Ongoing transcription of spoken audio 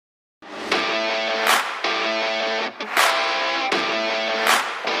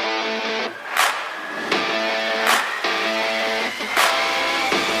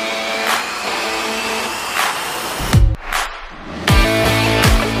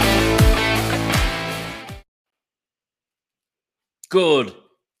Good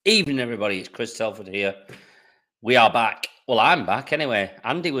evening, everybody. It's Chris Telford here. We are back. Well, I'm back anyway.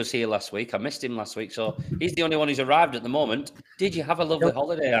 Andy was here last week. I missed him last week, so he's the only one who's arrived at the moment. Did you have a lovely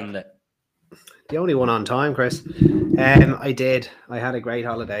holiday, Andy? The only one on time, Chris. I did. I had a great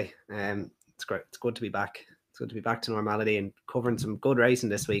holiday. It's great. It's good to be back. It's good to be back to normality and covering some good racing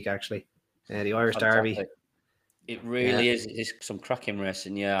this week, actually. The Irish Fantastic. Derby. It really is. It's some cracking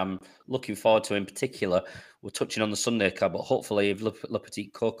racing. Yeah, I'm looking forward to it in particular. We're touching on the Sunday card, but hopefully if Le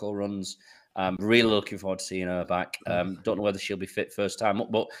Petite Coco runs, I'm really looking forward to seeing her back. Don't know whether she'll be fit first time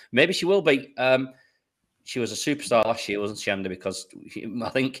up, but maybe she will be. She was a superstar last year, wasn't she, Andy? Because I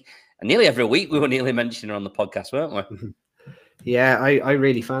think nearly every week we were nearly mentioning her on the podcast, weren't we? Yeah, I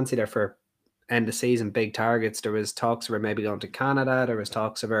really fancied her for end of season big targets. There was talks of her maybe going to Canada. There was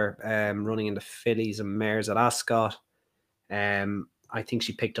talks of her running in the fillies and mares at Ascot. I think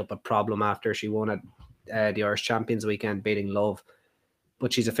she picked up a problem after she won at the Irish Champions weekend, beating Love.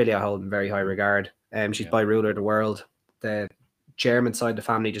 But she's a filly I hold in very high regard. She's by ruler of the world. The German side of the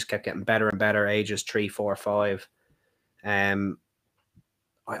family just kept getting better and better, ages 3, 4, 5. I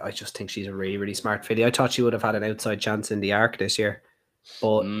just think she's a really, really smart filly. I thought she would have had an outside chance in the Arc this year,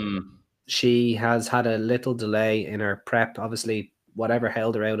 but she has had a little delay in her prep. Obviously, whatever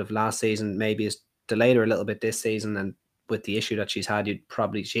held her out of last season maybe has delayed her a little bit this season, and with the issue that she's had,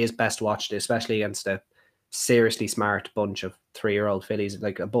 she is best watched, especially against a seriously smart bunch of 3-year-old fillies.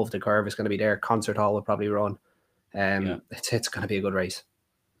 Like Above the Curve is going to be there. Concert Hall will probably run. It's going to be a good race.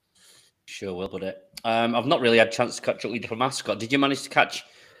 Sure will, but I've not really had a chance to catch up with you from Ascot. Did you manage to catch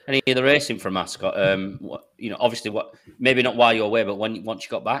any of the racing from Ascot? Obviously, maybe not while you were away, but once you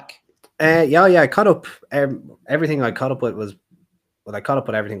got back. Yeah, I caught up. Everything I caught up with I caught up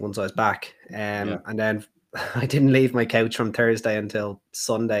with everything once I was back. And then I didn't leave my couch from Thursday until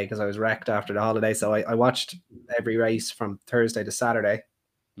Sunday because I was wrecked after the holiday. So I watched every race from Thursday to Saturday.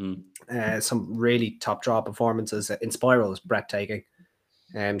 Some really top draw performances. Inspiral was breathtaking.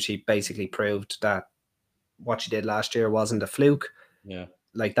 She basically proved that what she did last year wasn't a fluke. Yeah.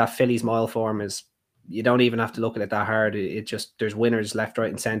 Like that filly's mile form is, you don't even have to look at it that hard. It just, there's winners left,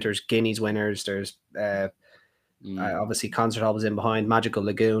 right, and centers. Guineas winners. There's obviously Concert Hall was in behind. Magical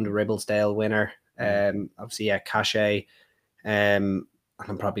Lagoon, the Ribblesdale winner. Obviously, Cachet. And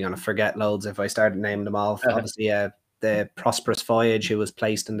I'm probably going to forget loads if I started naming them all. Obviously, the Prosperous Voyage, who was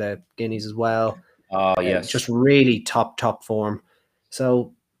placed in the Guineas as well. Oh, yes. Just really top form.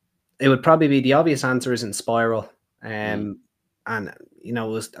 So it would probably be, the obvious answer is Inspiral. And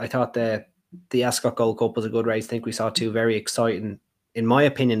I thought the Ascot Gold Cup was a good race. I think we saw two very exciting, in my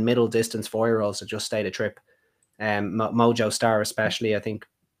opinion, middle distance 4-year-olds that just stayed a trip. Mojo Star especially, I think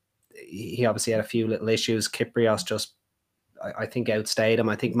he obviously had a few little issues. Kyprios just, I think, outstayed him.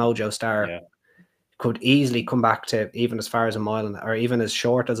 I think Mojo Star could easily come back to even as far as a mile, or even as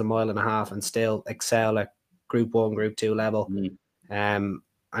short as a mile and a half, and still excel at Group 1, Group 2 level. And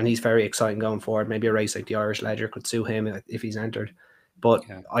he's very exciting going forward. Maybe a race like the Irish Ledger could suit him if he's entered. But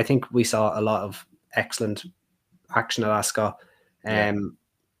I think we saw a lot of excellent action at Ascot. And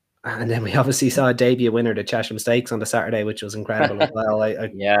then we obviously saw a debut winner, the Chesham Stakes, on the Saturday, which was incredible as well.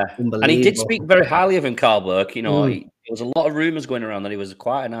 And he did speak very highly of him, Carl Burke. There was a lot of rumours going around that he was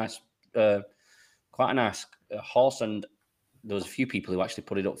quite a nice horse, and there was a few people who actually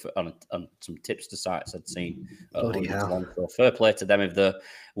put it up on some tipster sites I'd seen. So fair play to them if they're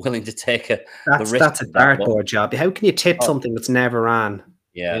willing to take the risk. That's a dartboard job. How can you tip something that's never ran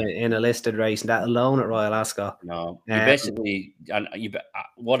in a listed race, that alone at Royal Ascot? No,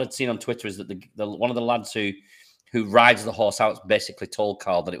 what I'd seen on Twitter is that the one of the lads who rides the horse out basically told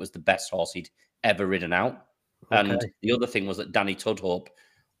Carl that it was the best horse he'd ever ridden out. And the other thing was that Danny Tudhope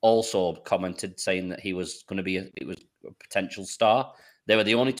also commented saying that he was going to be a potential star. They were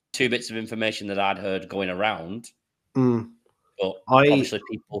the only two bits of information that I'd heard going around. But obviously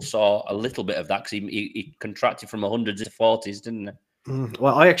people saw a little bit of that because he contracted from 100s to 40s, didn't he?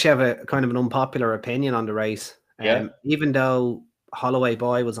 Well, I actually have a kind of an unpopular opinion on the race. Even though Holloway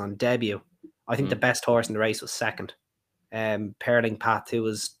Boy was on debut, I think the best horse in the race was second. Pearling Path, who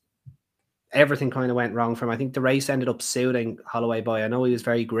was, everything kind of went wrong for him. I think the race ended up suiting Holloway Boy. I know he was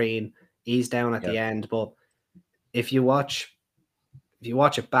very green, eased down at the end, but if you watch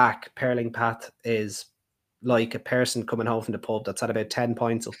it back, Pearling Path is like a person coming home from the pub that's had about 10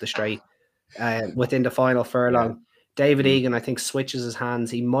 points up the straight within the final furlong. David Egan, I think, switches his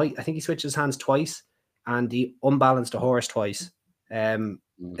hands. I think he switches his hands twice, and he unbalanced the horse twice.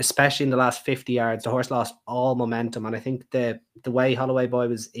 Especially in the last 50 yards, the horse lost all momentum. And I think the way Holloway Boy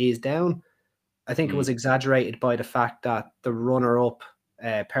was eased down, I think it was exaggerated by the fact that the runner-up,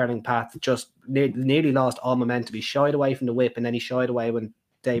 Perling Path just nearly lost all momentum. He shied away from the whip, and then he shied away when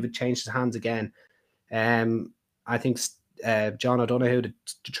David changed his hands again. I think John O'Donoghue, the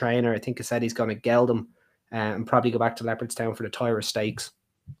trainer, I think has said he's going to geld him and probably go back to Leopardstown for the Tyra Stakes.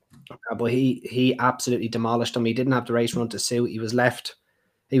 But he absolutely demolished him. He didn't have the race run to suit. He was left.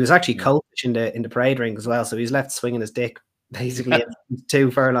 He was actually coach in the parade ring as well, so he's left swinging his dick basically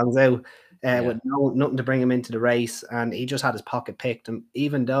 2 furlongs out with nothing to bring him into the race, and he just had his pocket picked. And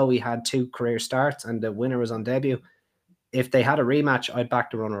even though he had 2 career starts and the winner was on debut, if they had a rematch, I'd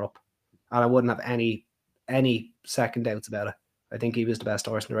back the runner up, and I wouldn't have any second doubts about it. I think he was the best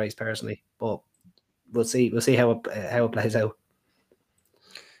horse in the race personally, but we'll see how it plays out.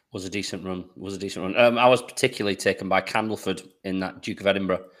 Was a decent run. I was particularly taken by Candleford in that Duke of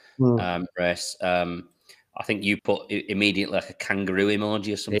Edinburgh race. I think you put immediately like a kangaroo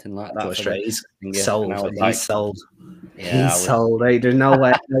emoji or something like that. Straight. He's sold. He's sold. Yeah, he's sold. Right? There's no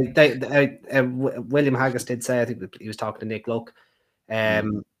way. William Haggis did say, I think he was talking to Nick Luck.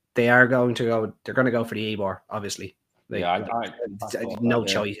 They are going to go. They're going to go for the Ebor, obviously. No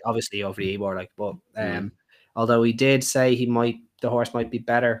choice, obviously, over the Ebor. But although he did say the horse might be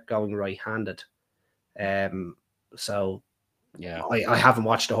better going right-handed. So yeah, I haven't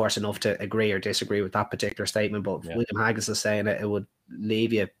watched the horse enough to agree or disagree with that particular statement. But William Haggis is saying it would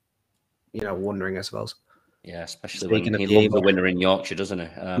leave you, wondering, I suppose. Yeah, especially when he loves the winner in Yorkshire, doesn't he?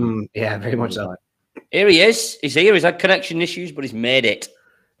 Yeah, very much so. Here he is. He's here. He's had connection issues, but he's made it.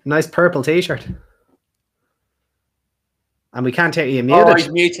 Nice purple t-shirt. And we can't hear you. Muted. Oh, he's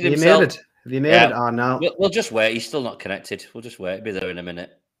muted himself. Have you muted? Oh, no. We'll just wait. He's still not connected. We'll just wait. He'll be there in a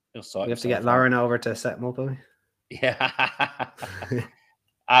minute. He'll sort we have to get Lauren over to set him up, will we? Yeah.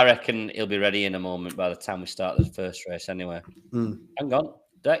 I reckon he'll be ready in a moment by the time we start the first race anyway. Hang on.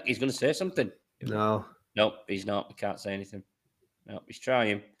 Deck, he's going to say something. No. Nope, he's not. We can't say anything. Nope, he's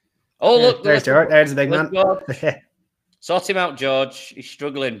trying. Oh, look. There's George. There's the big man. Sort him out, George. He's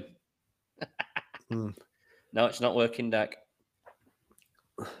struggling. No, it's not working, Deck.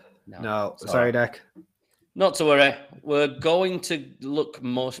 No, sorry, Deck. Not to worry. We're going to look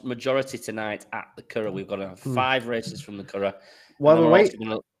majority tonight at the Curragh. We've got 5 races from the Curragh. Well, wait.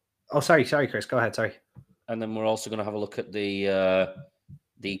 Sorry, Chris. Go ahead. Sorry. And then we're also going to have a look at the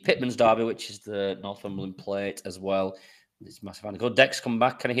Pitman's Derby, which is the Northumberland Plate as well. It's massive. Go. Deck's come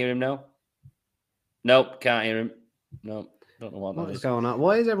back. Can I hear him now? Nope, can't hear him. No, don't know what is going on.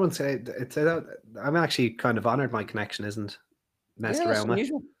 Why is everyone saying it's? I'm actually kind of honoured my connection isn't messed around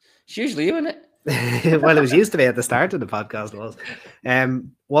with. It's usually you, isn't it? Well, it was used to be at the start of the podcast. It was.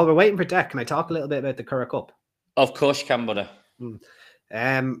 While we're waiting for Deck, can I talk a little bit about the Curragh Cup? Of course you can, buddy.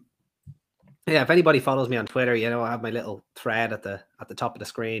 Yeah, if anybody follows me on Twitter, I have my little thread at the top of the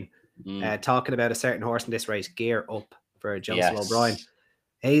screen, talking about a certain horse in this race, Gear Up, for Joseph O'Brien.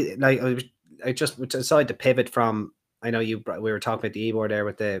 Hey, I just decided to pivot from. I know we were talking about the Ebor there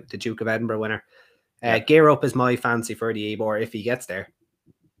with the Duke of Edinburgh winner. Gear Up is my fancy for the Ebor if he gets there.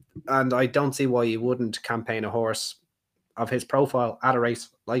 And I don't see why you wouldn't campaign a horse of his profile at a race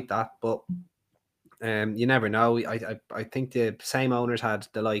like that. But you never know. I think the same owners had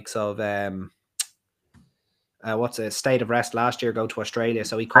the likes of what's a State of Rest last year go to Australia,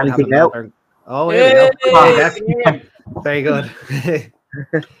 so he could have a Oh, here we go. Very good.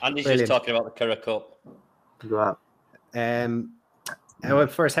 Andy's just talking about the Curragh Cup. Go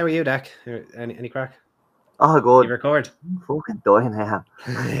first, how are you, Deck? Any crack? Oh, good. You record? Fucking dying here.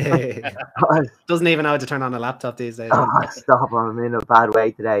 Doesn't even know how to turn on a laptop these days. Oh, stop. I'm in a bad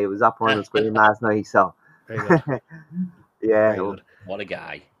way today. It was up on the screen last night, so. Very good. Yeah. Very good. What a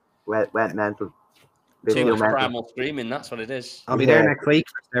guy. Wet mental. Too much primal screaming, that's what it is. I'll be there next week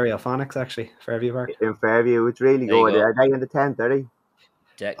for Stereophonics, actually, Fairview Park. In Fairview, it's really good. Are they in the tent, are they?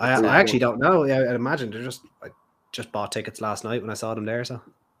 I actually don't know. Yeah, I'd imagine I just bought tickets last night when I saw them there, so.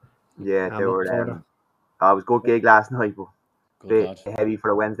 Yeah, they were there. It was a good gig last night, but a bit heavy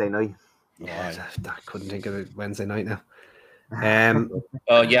for a Wednesday night. Yeah, I couldn't think of a Wednesday night now.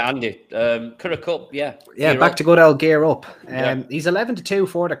 Oh yeah, Andy. Curragh Cup, yeah. Yeah, back to good old Gear Up. He's 11-2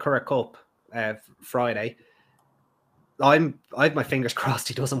 for the Curragh Cup Friday. I have my fingers crossed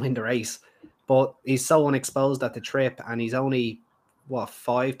he doesn't win the race, but he's so unexposed at the trip, and he's only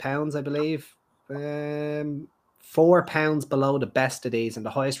 £5, I believe. £4 below the best of these, and the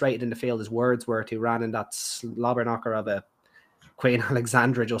highest rated in the field is Wordsworth, who ran in that slobber knocker of a Queen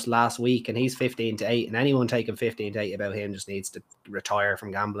Alexandra just last week, and he's 15-8, and anyone taking 15-8 about him just needs to retire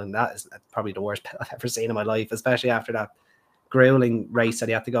from gambling. That is probably the worst bet I've ever seen in my life, especially after that grueling race that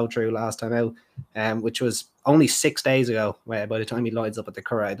he had to go through last time out, which was only 6 days ago. By the time he lines up at the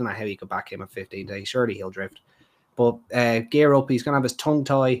Curragh, I don't know how you could back him at 15 days. Surely he'll drift. But gear up, he's going to have his tongue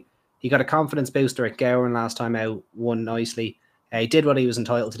tie. He got a confidence booster at Gowran last time out, won nicely. He did what he was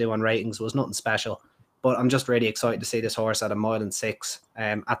entitled to do on ratings, was nothing special. But I'm just really excited to see this horse at 1.6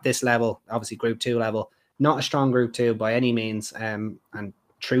 miles. At this level, obviously Group 2 level, not a strong Group 2 by any means. And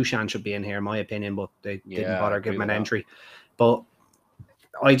Trushan should be in here, in my opinion, but they didn't bother giving him an entry. But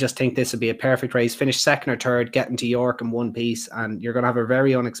I just think this would be a perfect race. Finish second or third, getting to York in one piece, and you're going to have a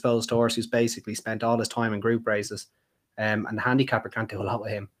very unexposed horse who's basically spent all his time in group races. And the handicapper can't do a lot with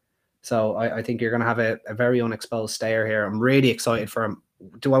him. So I think you're going to have a very unexposed stayer here. I'm really excited for him.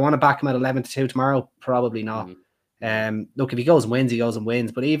 Do I want to back him at 11-2 tomorrow? Probably not. Look, if he goes and wins, he goes and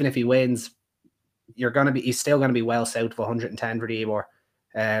wins. But even if he wins, he's still going to be well south of 110 for the Ebor.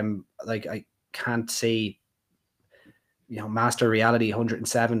 Like I can't see, Master Reality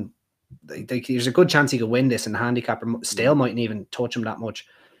 107. There's a good chance he could win this, and the handicapper still mightn't even touch him that much.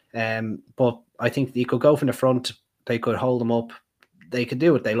 But I think he could go from the front. They could hold him up. They could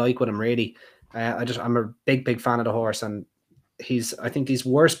do what they like with him, really. I'm a big fan of the horse, and I think he's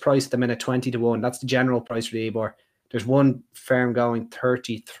worst priced at the minute, 20-1. That's the general price for the Ebor. There's one firm going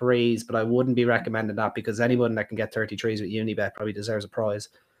 33s, but I wouldn't be recommending that because anyone that can get 33s with Unibet probably deserves a prize.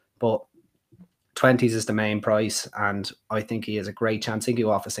 But 20s is the main price, and I think he has a great chance. I think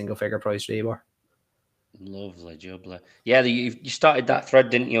he'll off a single figure price for the Ebor. Lovely, jubbly. Yeah, you started that thread,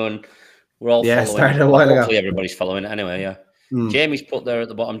 didn't you? And we're all following. Started a while ago. Hopefully everybody's following it anyway, yeah. Jamie's put there at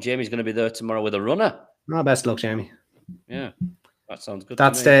the bottom. Jamie's going to be there tomorrow with a runner. No, best luck, Jamie. Yeah, that sounds good.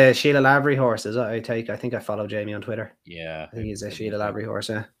 That's the Sheila Lavery horse, is it? I think I follow Jamie on Twitter. Yeah, I think he's a Sheila Lavery horse.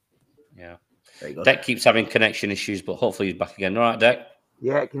 Yeah, very good. Deck keeps having connection issues, but hopefully he's back again. All right, Deck.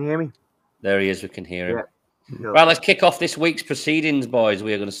 Yeah, can you hear me? There he is. We can hear him. Yeah. Right, let's kick off this week's proceedings, boys.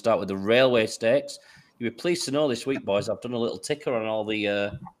 We are going to start with the Railway Stakes. You'll be pleased to know this week, boys, I've done a little ticker on all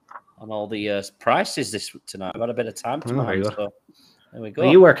the prices tonight. I've had a bit of time to mind, so there we go.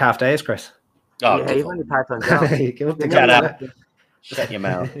 Well, you work half days, Chris. Oh, yeah, you've only part-time job. Shut up. Shut your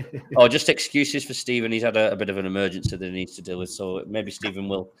mouth. Oh, just excuses for Stephen. He's had a bit of an emergency that he needs to deal with, so maybe Stephen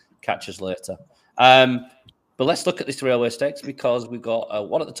will catch us later. But let's look at this Railway Stakes because we've got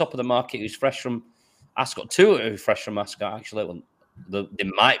one at the top of the market who's fresh from Ascot, two who are fresh from Ascot, actually. Well, they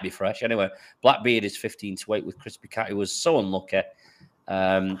might be fresh. Anyway, Blackbeard is 15-8 with Crispy Cat, who was so unlucky.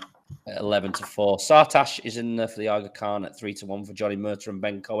 11-4. Sartash is in there for the Aga Khan at 3-1 for Johnny Murtagh and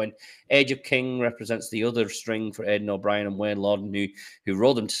Ben Cohen. Age of King represents the other string for Aidan O'Brien and Wayne Lorden, who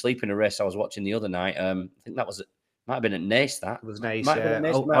rode them to sleep in a race I was watching the other night. I think that might have been at Nace. That was Nace.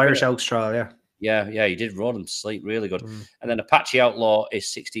 Irish Oaks Trial, yeah. Yeah, he did rode them to sleep. Really good. And then Apache Outlaw is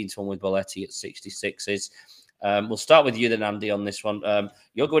 16-1 with Boletti at 66s. We'll start with you then, Andy, on this one.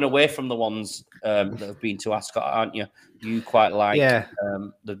 You're going away from the ones that have been to Ascot, aren't you? You quite like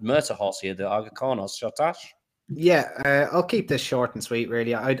the Murtagh horse here, the Aga Khan horse, Sartash. Yeah, I'll keep this short and sweet,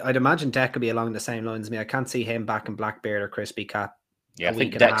 really. I'd imagine Deck will be along the same lines as me. I can't see him backing Blackbeard or Crispy Cat. Yeah, I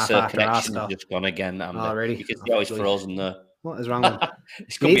think Deck's connection is just gone again. Andy. Oh, really? You can see how he's frozen there. What is wrong with him?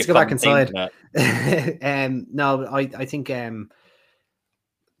 He needs to go back inside. No, I think...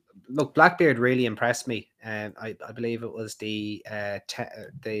 Look, Blackbeard really impressed me. I believe it was the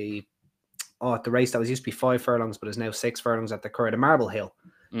race that was used to be 5 furlongs, but is now 6 furlongs at the Curragh, Marble Hill.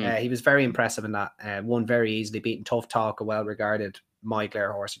 He was very impressive in that. Won very easily, beaten Tough Talk, a well-regarded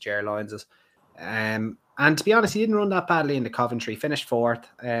Moyclair horse at Jerry Lyons'. And to be honest, he didn't run that badly in the Coventry. Finished 4th.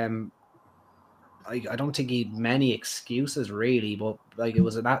 I don't think he had many excuses really, but like it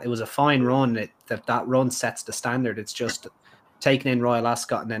was a fine run. That run sets the standard. It's just taking in Royal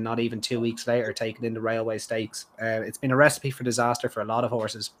Ascot and then not even 2 weeks later taking in the Railway Stakes. It's been a recipe for disaster for a lot of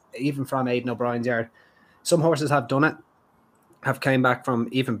horses, even from Aidan O'Brien's yard. Some horses have done it, have came back from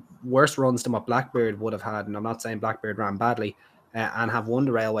even worse runs than what Blackbeard would have had, and I'm not saying Blackbeard ran badly, and have won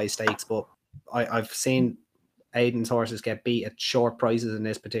the Railway Stakes, but I've seen Aidan's horses get beat at short prices in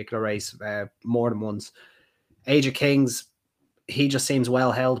this particular race more than once. Age of Kings, he just seems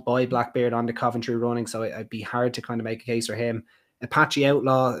well held by Blackbeard on the Coventry running, so it'd be hard to kind of make a case for him. Apache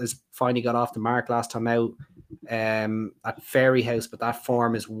Outlaw has finally got off the mark last time out at Fairyhouse, but that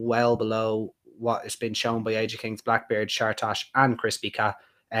form is well below what has been shown by Age of Kings, Blackbeard, Sartash, and Crispy Cat.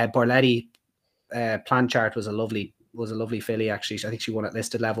 Borletti Planchart was a lovely filly, actually. I think she won at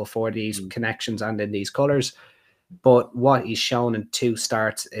listed level for these connections and in these colours. But what he's shown in 2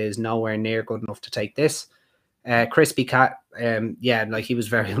 starts is nowhere near good enough to take this. Crispy Cat, like he was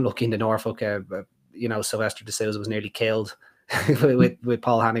very unlucky in the Norfolk. Sylvester de Souza was nearly killed with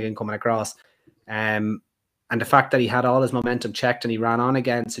Paul Hannigan coming across. And the fact that he had all his momentum checked and he ran on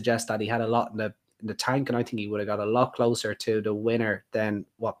again suggests that he had a lot in the tank, and I think he would have got a lot closer to the winner than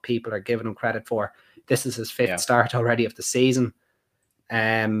what people are giving him credit for. This is his 5th start already of the season.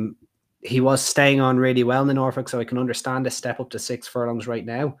 He was staying on really well in the Norfolk, so I can understand a step up to 6 furlongs right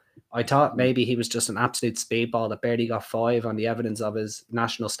now. I thought maybe he was just an absolute speedball that barely got 5 on the evidence of his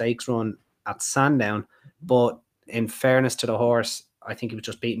national stakes run at Sandown. But in fairness to the horse, I think he was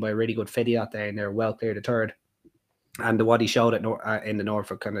just beaten by a really good filly out there, and they're well clear to third. And what he showed in the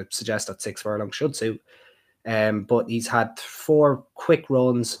Norfolk kind of suggests that 6 furlongs should suit. But he's had 4 quick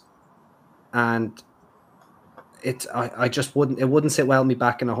runs, and it wouldn't sit well with me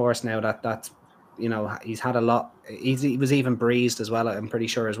backing a horse now that's he's had a lot. He was even breezed as well, I'm pretty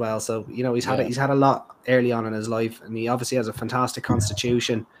sure as well. So he's had a lot early on in his life, and he obviously has a fantastic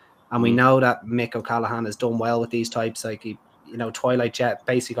constitution. And we know that Mick O'Callaghan has done well with these types. Like Twilight Jet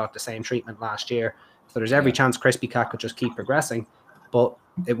basically got the same treatment last year. So there's every chance Crispy Cat could just keep progressing, but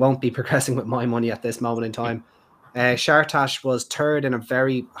it won't be progressing with my money at this moment in time. Shartash was 3rd in a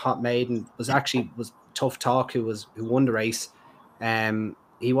very hot maiden. Was Tough Talk who won the race.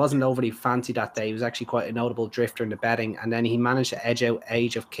 He wasn't overly fancy that day. He was actually quite a notable drifter in the betting, and then he managed to edge out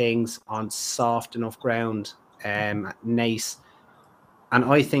Age of Kings on soft enough ground, Nace, and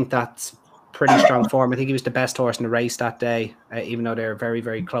I think that's pretty strong form. I think he was the best horse in the race that day, even though they're very,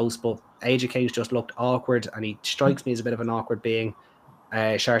 very close. But Age of Kings just looked awkward, and he strikes me as a bit of an awkward being.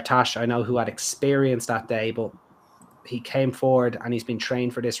 Shartash, I know, who had experience that day, but he came forward and he's been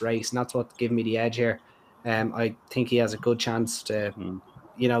trained for this race, and that's what's giving me the edge here. I think he has a good chance to,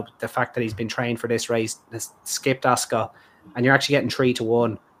 the fact that he's been trained for this race, has skipped Ascot, and you're actually getting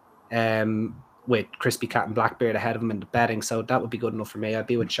 3-1 with Crispy Cat and Blackbeard ahead of him in the betting. So that would be good enough for me. I'd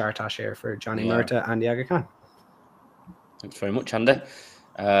be with Shartash here for Johnny Murtagh and the Aga Khan. Thanks very much, Andy.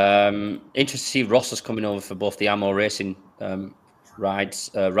 Interesting to see Ross is coming over for both the Ammo Racing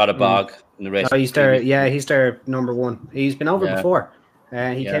rides, Radeberg in the race. Oh, he's their number 1. He's been over before.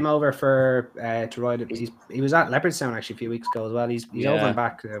 He came over for to ride it. He was at Leopardstown actually a few weeks ago as well. He's over and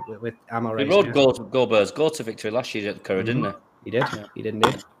back with Ammo Racing. He rode Go Birds Go to victory last year at the Curragh, didn't he? He did. He did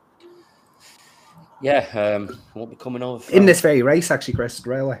indeed. Yeah, won't be coming over in this very race actually, Chris,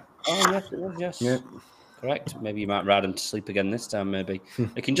 Railway. Oh yes, it was. Yes. Yeah. Correct. Maybe you might ride him to sleep again this time. Maybe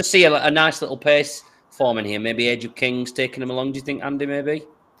you can just see a nice little pace forming here. Maybe Age of Kings taking him along. Do you think, Andy? Maybe.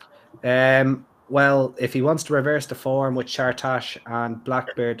 Well, if he wants to reverse the form with Shartash and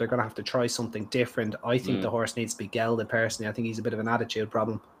Blackbeard, they're going to have to try something different. I think the horse needs to be gelded. Personally, I think he's a bit of an attitude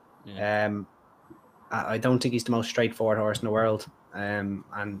problem. Yeah. I don't think he's the most straightforward horse in the world. And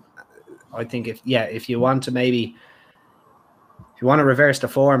I think if you want to reverse the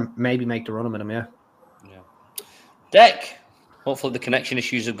form, maybe make the run with him. Yeah. Deck. Hopefully the connection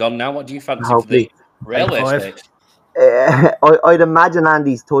issues have gone now. What do you fancy for the Railway Stakes? I'd imagine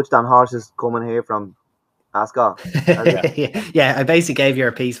Andy's touched on horses coming here from Ascot. Yeah, I basically gave you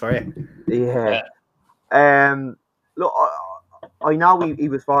a piece for you. Yeah. Look, I know he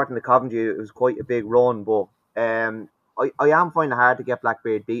was far in the Coventry. It was quite a big run, but I am finding it hard to get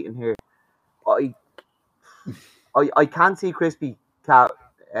Blackbeard beaten here. I can see Crispy Cat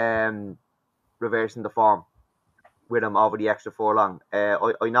reversing the form with him over the extra furlong.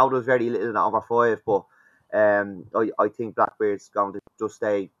 I know there's very little in over 5, but I think Blackbeard's going to just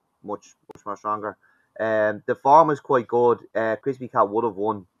stay much more stronger. The form is quite good. Crispy Cat would have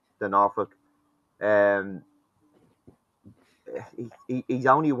won the Norfolk. He's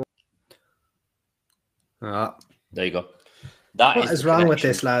only won. There you go. What is wrong with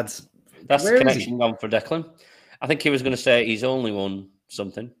this, lads? That's the connection gone for Declan. I think he was going to say he's only won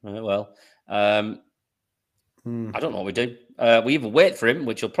something. I don't know what we do. We either wait for him,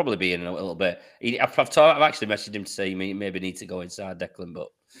 which will probably be in a little bit. I've actually messaged him to say he maybe needs to go inside Declan, but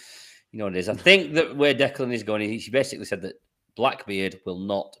you know what it is. I think that where Declan is going, he basically said that Blackbeard will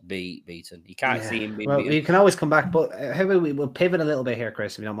not be beaten. You can't see him being beaten. You can always come back, but how about we'll pivot a little bit here,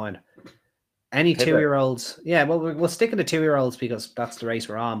 Chris, if you don't mind. Any 2-year-olds? Yeah, well, we'll stick in the 2-year-olds because that's the race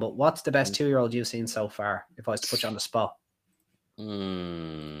we're on. But what's the best 2-year-old you've seen so far? If I was to put you on the spot,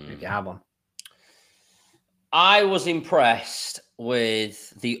 if you have one. I was impressed with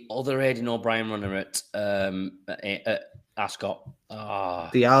the other Aidan O'Brien runner at Ascot.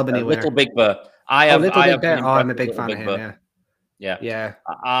 The Albany winner. Little Big Bear. I'm a big fan of him. Yeah.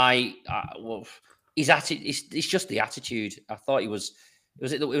 His attitude. It's just the attitude. I thought he was.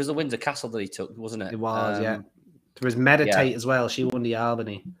 It was the Windsor Castle that he took, wasn't it? It was. Yeah. There was Meditate as well. She won the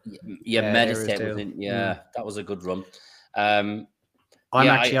Albany. Meditate. That was a good run. I'm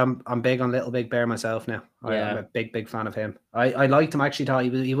big on Little Big Bear myself now. I'm a big fan of him. I liked him. Actually, thought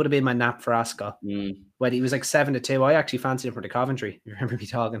he would have been my nap for Ascot. Well, he was like 7-2. I actually fancied him for the Coventry. You remember me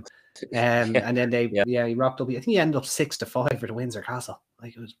talking? And then he rocked up. I think he ended up 6-5 for the Windsor Castle.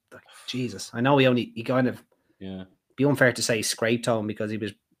 Like, it was like, Jesus. I know he kind of, be unfair to say he scraped home because he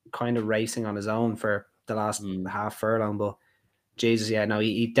was kind of racing on his own for the last half furlong, but Jesus,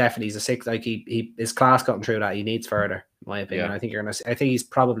 he definitely is a 6. Like his class got him through that. He needs further, in my opinion. I think I think he'd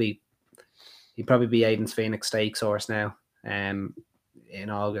probably be Aidan's Phoenix Stakes horse now, in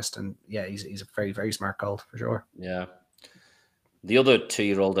August, and he's a very, very smart colt for sure. Yeah. The other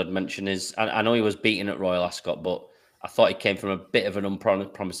 2-year-old I'd mention is, I know he was beaten at Royal Ascot, but I thought he came from a bit of an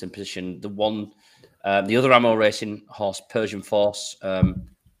unpromising position. The other Ammo Racing horse, Persian Force.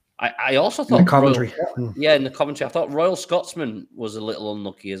 I also thought in the Coventry. In the Coventry. I thought Royal Scotsman was a little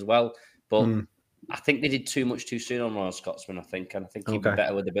unlucky as well, but I think they did too much too soon on Royal Scotsman. I think he'd be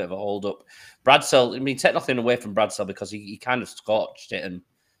better with a bit of a hold up. Bradsell, I mean, take nothing away from Bradsell because he kind of scorched it, and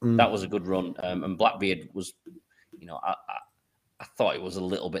that was a good run. And Blackbeard was, I thought it was a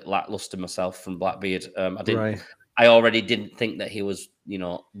little bit lackluster myself from Blackbeard. I already didn't think that he was,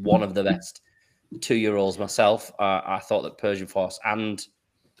 one of the best 2-year-olds myself. I thought that Persian Force and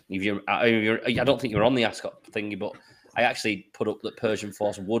I don't think you were on the Ascot thingy, but I actually put up that Persian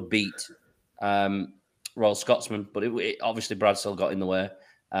Force would beat Royal Scotsman, but it obviously Bradsell got in the way.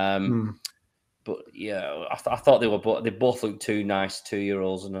 But yeah, I thought they both looked too nice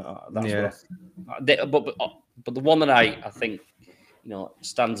 2-year-olds, and that's but the one that I think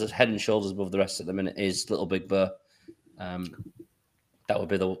stands as head and shoulders above the rest at the minute is Little Big Bear. That would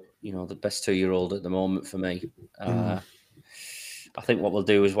be the best 2-year-old at the moment for me. I think what we'll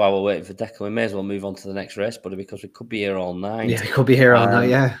do is while we're waiting for Declan, we may as well move on to the next race, buddy, because we could be here all night. Yeah, we could be here all night.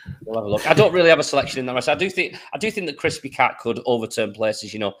 Yeah, we'll have a look. I don't really have a selection in that race. I do think that Crispy Cat could overturn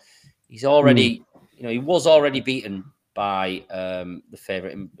places. He's already, he was already beaten by the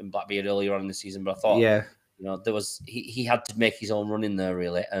favourite in Blackbeard earlier on in the season, but I thought, there was he had to make his own run in there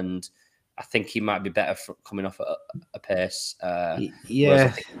really, and I think he might be better for coming off a pace. I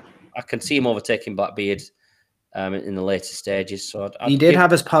can see him overtaking Blackbeard in the later stages. So he did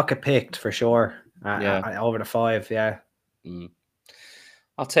have his pocket picked for sure. Over the 5. Yeah.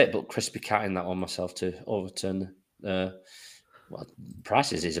 I'll take but Crispy Cat in that one myself to overturn.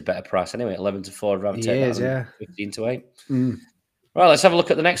 Prices is a better price anyway. 11-4. I'd rather take that 15-8. Right, let's have a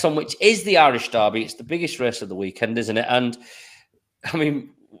look at the next one, which is the Irish Derby. It's the biggest race of the weekend, isn't it? And I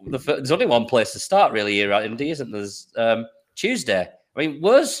mean, there's only one place to start really here at Indy, isn't there? There's Tuesday. I mean,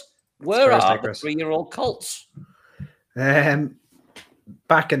 where are the 3-year-old colts?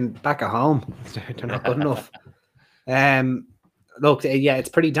 Back at home. They're not good enough. Look, it's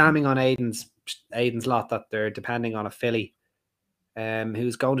pretty damning on Aidan's lot that they're depending on a filly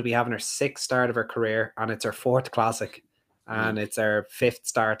who's going to be having her 6th start of her career, and it's her 4th classic, and it's her 5th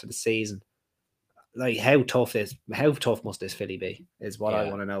start of the season. Like, how tough must this filly be is what I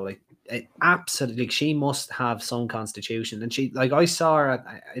want to know. Like, absolutely, she must have some constitution. And she, like, I saw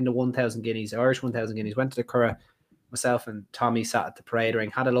her in the 1,000 guineas, Irish 1,000 guineas, went to the Curragh. Myself and Tommy sat at the parade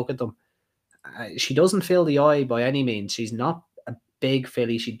ring, had a look at them. She doesn't fill the eye by any means. She's not a big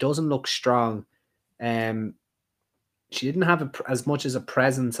filly. She doesn't look strong. She didn't have as much as a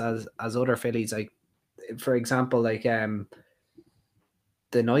presence as other fillies. Like, for example, like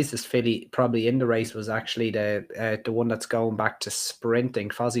the nicest filly probably in the race was actually the one that's going back to sprinting.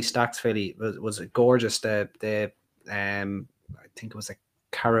 Fozzie Stack's filly was gorgeous. The I think it was a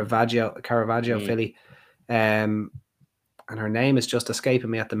Caravaggio filly. And her name is just escaping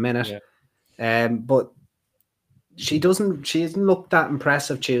me at the minute. But she doesn't look that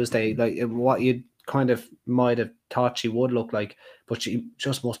impressive Tuesday, like what you kind of might have thought she would look like, but she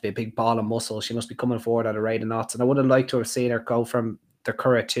just must be a big ball of muscle. She must be coming forward at a rate of knots, and I would have liked to have seen her go from the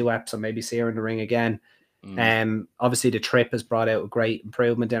Curragh 2-eps and maybe see her in the ring again. Obviously the trip has brought out a great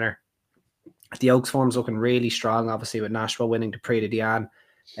improvement in her. The Oaks form's looking really strong, obviously, with Nashville winning the Prix de Diane.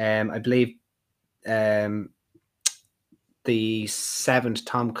 I believe the 7th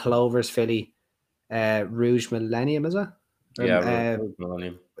Tom Clover's filly, Rouge Millennium, is it? Rouge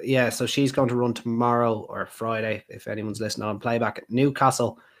Millennium. Yeah, so she's going to run tomorrow or Friday, if anyone's listening, on playback at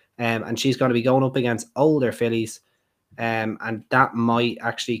Newcastle. And she's going to be going up against older fillies. And that might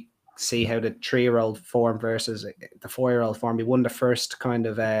actually see how the 3-year-old form versus the 4-year-old form. We won the first kind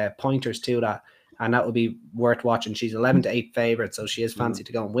of pointers to that, and that would be worth watching. She's 11-8 favourite, so she is fancy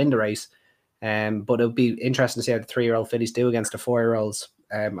to go and win the race. But it would be interesting to see how the 3-year-old fillies do against the 4-year-olds.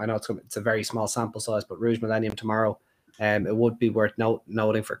 I know it's a very small sample size, but Rouge Millennium tomorrow, it would be worth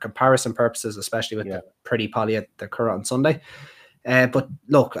noting for comparison purposes, especially with the Pretty Polly at the Curragh on Sunday. But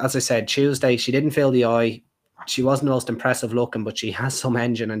look, as I said, Tuesday, she didn't fill the eye. She wasn't the most impressive looking, but she has some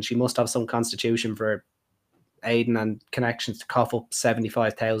engine, and she must have some constitution for Aiden and connections to cough up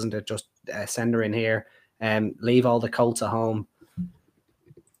 75,000 to just send her in here, leave all the colts at home.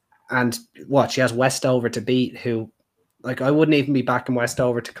 And what, she has Westover to beat, who, like, I wouldn't even be backing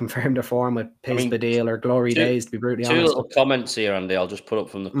Westover to confirm the form with Pisbadale or Glory Days, to be brutally honest. Two little comments here, Andy, I'll just put up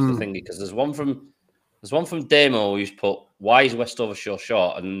from the thingy, because there's one from Damo who's put, why is Westover so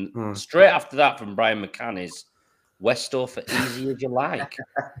short? And straight after that from Brian McCann is Westover easy as you like.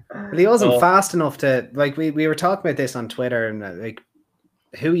 But he wasn't fast enough to, like, we were talking about this on Twitter, and like,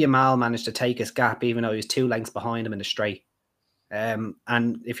 Hu Yamal managed to take his gap even though he was 2 lengths behind him in the straight. And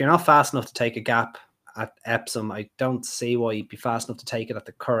if you're not fast enough to take a gap at Epsom, I don't see why you'd be fast enough to take it at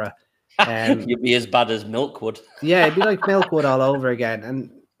the Curragh. You'd be as bad as Milkwood. Yeah, it'd be like Milkwood all over again.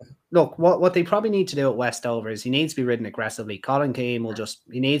 And look, what they probably need to do at Westover is he needs to be ridden aggressively. Colin Keane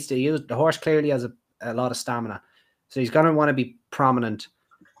he needs to use, the horse clearly has a lot of stamina, so he's going to want to be prominent.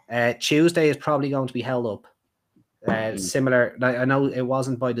 Tuesday is probably going to be held up. Similar, I know it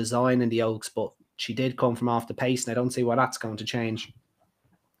wasn't by design in the Oaks, but she did come from off the pace, and I don't see why that's going to change.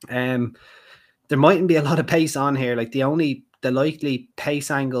 There mightn't be a lot of pace on here. Like, the likely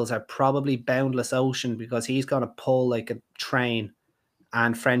pace angles are probably Boundless Ocean, because he's going to pull like a train,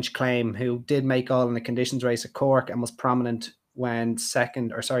 and French Claim, who did make all in the conditions race at Cork and was prominent when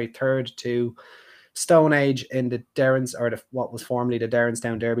third to Stone Age in the Derrins, or what was formerly the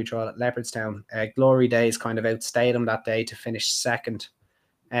Derrinstown Derby trial at Leopardstown. Glory Days kind of outstayed him that day to finish second.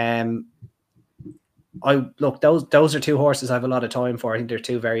 Those are 2 horses I have a lot of time for. I think they're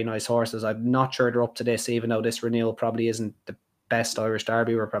 2 very nice horses. I'm not sure they're up to this, even though this renewal probably isn't the best Irish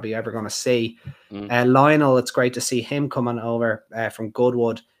Derby we're probably ever going to see. Lionel, it's great to see him coming over from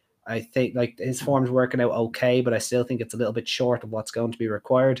Goodwood. I think, like, his form's working out okay, but I still think it's a little bit short of what's going to be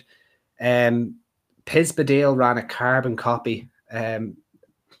required. Pisbadale ran a carbon copy of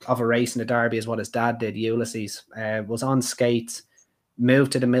a race in the Derby, is what his dad did. Ulysses was on skates,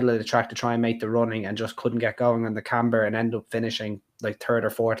 moved to the middle of the track to try and make the running, and just couldn't get going on the camber, and ended up finishing like 3rd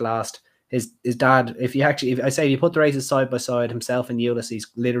or 4th last. His dad, if you put the races side by side, himself and Ulysses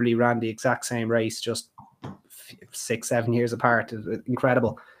literally ran the exact same race, just 6-7 years apart. It was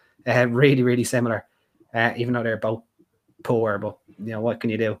incredible. Really, really similar, even though they're both poor, but what can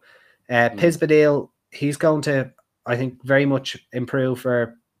you do? Pisbadale, he's going to, I think, very much improve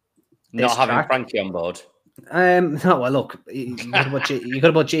for not having track. Frankie on board. No, well, look, you could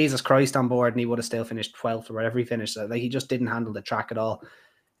have put Jesus Christ on board and he would have still finished 12th or whatever he finished. So, like, he just didn't handle the track at all.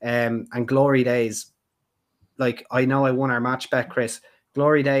 And Glory Days, like, I know I won our match bet, Chris.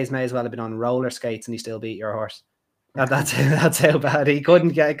 Glory Days may as well have been on roller skates and he still beat your horse. That's how bad he couldn't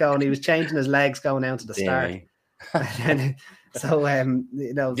get going. He was changing his legs going down to the start. So,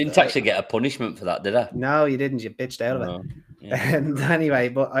 didn't actually get a punishment for that, did I? No, you didn't. You bitched out of it. Yeah. Anyway,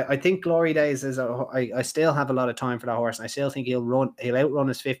 but I think Glory Days is I still have a lot of time for that horse, and I still think he'll outrun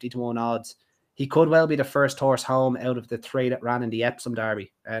his 50-1 odds. He could well be the first horse home out of the 3 that ran in the Epsom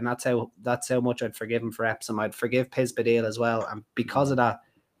Derby, and that's how much I'd forgive him for Epsom. I'd forgive Pisbadale as well, and because of that,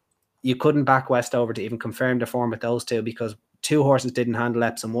 you couldn't back Westover to even confirm the form with those 2, because 2 horses didn't handle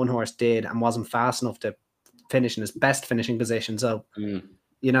Epsom, 1 horse did and wasn't fast enough to finish in his best finishing position. So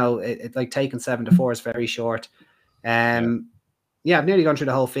it like taking 7-4 is very short. I've nearly gone through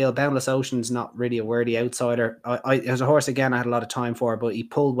the whole field. Boundless Ocean's not really a worthy outsider. As a horse, again, I had a lot of time for, but he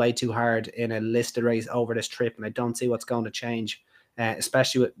pulled way too hard in a listed race over this trip, and I don't see what's going to change,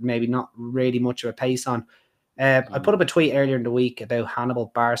 especially with maybe not really much of a pace on. I put up a tweet earlier in the week about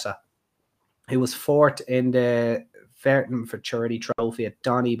Hannibal Barca, who was 4th in the Verton Futurity Trophy at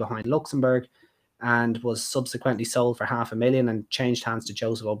Donny behind Luxembourg, and was subsequently sold for $500,000 and changed hands to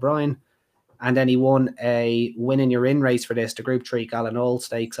Joseph O'Brien. And then he won a win in your in race for this, the Group 3 Gallinol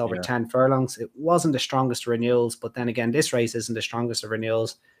Stakes over 10 furlongs. It wasn't the strongest of renewals, but then again, this race isn't the strongest of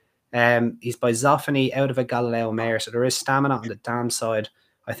renewals. He's by Zoffany out of a Galileo mare, so there is stamina on the dam side.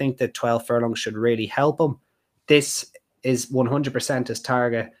 I think that 12 furlongs should really help him. This is 100% his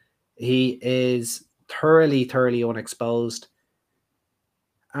target. He is thoroughly unexposed.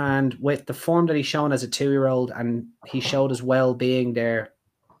 And with the form that he's shown as a 2-year-old, and he showed as well being there,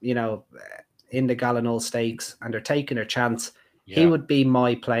 in the Gallinol Stakes, and they're taking their chance, he would be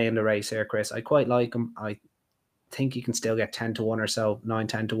my play in the race here, Chris. I quite like him. I think he can still get 10-1 or so,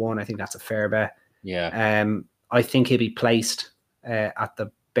 9-10-1. I think that's a fair bet. Yeah. I think he'll be placed at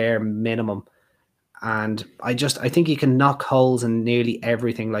the bare minimum. And I think he can knock holes in nearly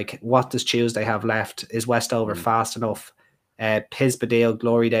everything. Like, what does Tuesday have left? Is Westover fast enough? Pisbadale,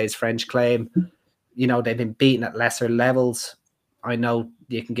 Glory Days, French Claim, they've been beaten at lesser levels. I know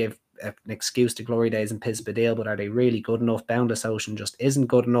you can give an excuse to Glory Days and Pisbadale, but are they really good enough? Boundless Ocean just isn't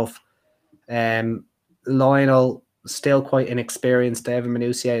good enough. Lionel, still quite inexperienced. Evan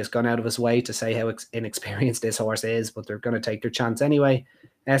Minucier has gone out of his way to say how inexperienced this horse is, but they're going to take their chance anyway.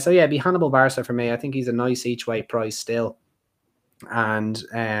 So yeah, it'd be Hannibal Barca for me. I think he's a nice each way price still, and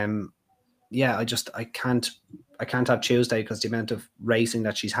yeah, I can't have Tuesday because the amount of racing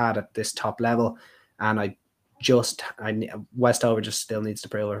that she's had at this top level, and Westover just still needs to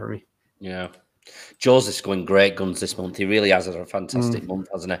prove it for me. Yeah. Joseph's going great guns this month. He really has had a fantastic month,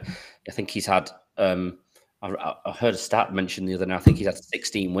 hasn't he? I think he's had, I heard a stat mentioned the other night, I think he's had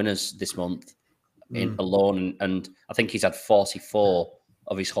 16 winners this month in alone, and I think he's had 44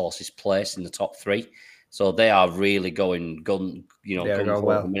 of his horses placed in the top 3. So they are really going gun for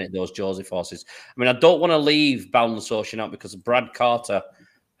well. A minute, those Joseph horses. I mean, I don't want to leave Boundless Ocean out because Brad Carter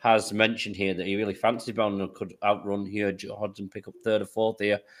has mentioned here that he really fancies Boundless could outrun here Hodge and pick up 3rd or 4th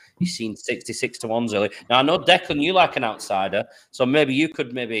here. He's seen 66 to 1 early. Now, I know, Declan, you like an outsider, so maybe you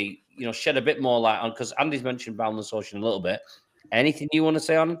could shed a bit more light on, because Andy's mentioned Boundless Ocean a little bit. Anything you want to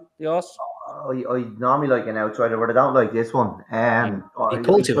say on the horse? I normally like an outsider, but I don't like this one. He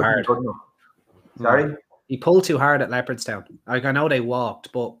pulled too hard. Sorry? He pulled too hard at Leopardstown. Like, I know they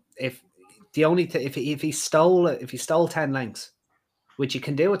walked, but if he stole 10 lengths, which you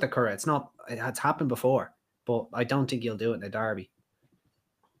can do with the Curragh, it's happened before, but I don't think you'll do it in a Derby.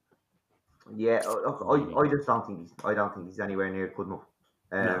 Yeah, I just don't think he's anywhere near good enough.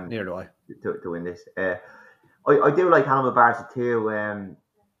 No, neither do I. To win this. I do like Hannibal Barca too.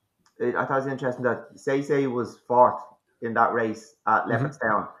 I thought it was interesting that Say was 4th in that race at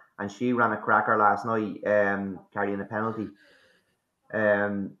Leopardstown, and she ran a cracker last night, carrying a penalty.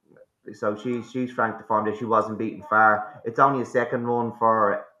 So she's franked the form that she wasn't beaten far. It's only a second run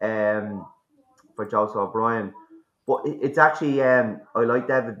for Joseph O'Brien. But it's actually, I like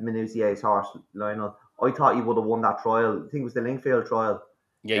David Minusier's horse, Lionel. I thought he would have won that trial. I think it was the Linkfield trial.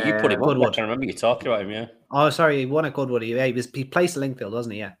 Yeah, you put him up. I remember you talking about him, yeah. Oh, sorry, he won at Goodwood. He placed Linkfield,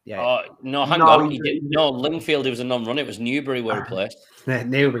 wasn't he? Yeah. No, hang on. He didn't. No, Linkfield, it was a non-run. It was Newbury where he placed.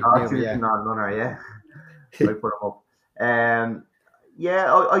 Newbury, yeah. Non-runner, yeah. I put him up.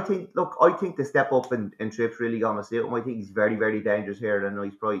 I think the step up in trips really going to suit him. I think he's very, very dangerous here at a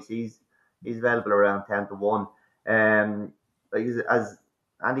nice price. He's available around 10 to 1. As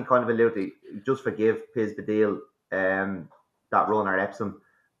Andy kind of alluded to, just forgive Piz Badil that run at Epsom.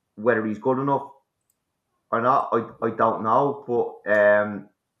 Whether he's good enough or not, I don't know. But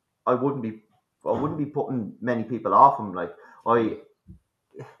I wouldn't be putting many people off him. Like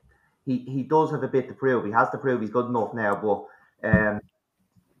he does have a bit to prove. He has to prove he's good enough now. But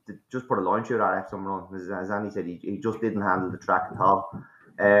just put a line through that Epsom run, as Andy said, he just didn't handle the track at all.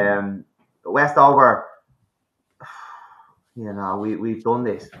 Westover. We've done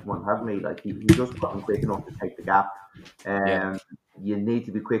this one, haven't we? Like he just wasn't quick enough to take the gap. You need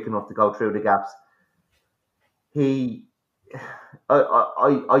to be quick enough to go through the gaps.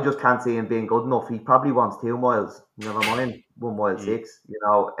 I just can't see him being good enough. He probably wants 2 miles, never mind 1 mile 6.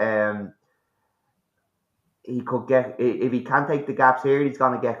 He could get, if he can't take the gaps here, he's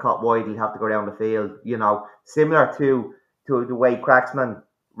going to get caught wide. He'll have to go down the field. Similar to the way Cracksman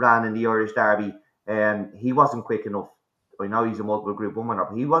ran in the Irish Derby. He wasn't quick enough. I know he's a multiple Group 1 winner,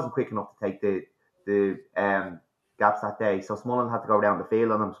 but he wasn't quick enough to take the gaps that day. So Smullen had to go down the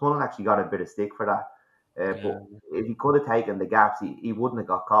field on him. Smullen actually got a bit of stick for that. But if he could have taken the gaps, he wouldn't have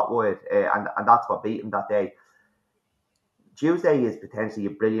got caught wide. And that's what beat him that day. Tuesday is potentially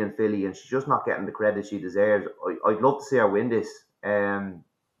a brilliant filly, and she's just not getting the credit she deserves. I'd love to see her win this and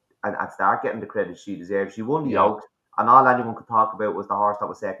start getting the credit she deserves. She won the Oaks, and all anyone could talk about was the horse that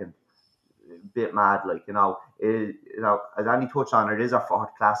was second. Bit mad, as Andy touched on, it is our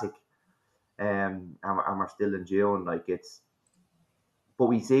 4th classic, and we're still in June. But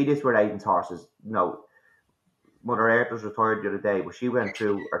we see this with Aidan's horses. Mother Earth was retired the other day, but she went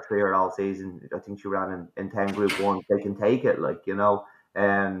through her 3-year all season. I think she ran in 10 Group 1. They can take it,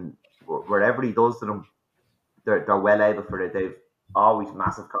 wherever he does to them, they're well able for it. They've always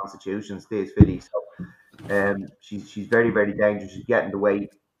massive constitutions, these fillies. So she's very, very dangerous. She's getting the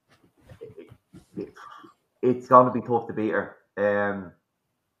weight. It's going to be tough to beat her.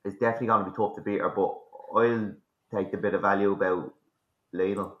 It's definitely going to be tough to beat her, but I'll take the bit of value about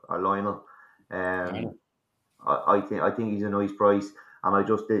Lionel. I think he's a nice price, and I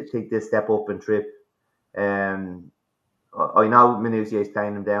just think this step up in trip. I know Minucier is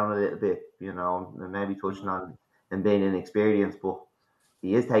playing him down a little bit, and maybe touching on him being inexperienced, but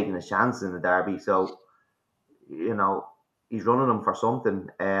he is taking a chance in the Derby, so he's running them for something,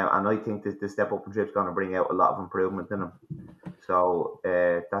 and I think that the step up in trip's going to bring out a lot of improvement in him. So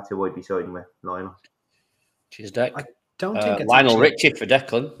that's who I'd be siding with, Lionel. Cheers, Deck. I don't think it's Lionel Richie for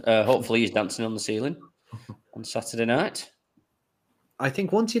Declan. Hopefully he's dancing on the ceiling. on Saturday night. I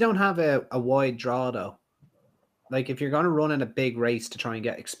think once you don't have a wide draw, though, like if you're going to run in a big race to try and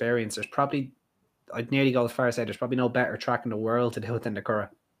get experience, there's probably, I'd nearly go as far as say, there's probably no better track in the world to do it than the Curragh.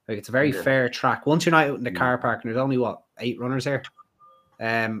 Like it's a very fair track. Once you're not out in the car park, and there's only 8 runners here.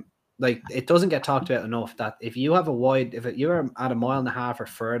 Like it doesn't get talked about enough that if you have a wide, if you're at 1.5 miles or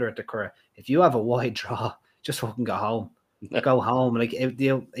further at the Curragh, if you have a wide draw, just fucking go home. Go home. Like if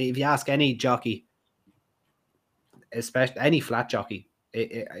you ask any jockey, especially any flat jockey,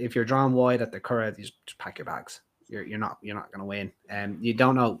 if you're drawn wide at the Curragh, you just pack your bags. You're not going to win. You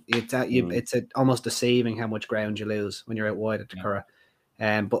don't know. It's almost deceiving how much ground you lose when you're out wide at the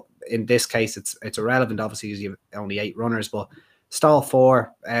Curragh. But in this case, it's irrelevant, obviously, because you have only 8 runners. But stall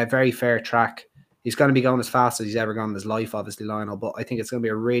 4, very fair track. He's going to be going as fast as he's ever gone in his life, obviously, Lionel. But I think it's going to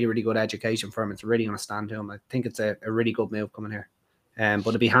be a really, really good education for him. It's really going to stand to him. I think it's a really good move coming here. But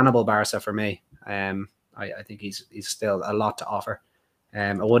it'd be Hannibal Barca for me. I think he's still a lot to offer.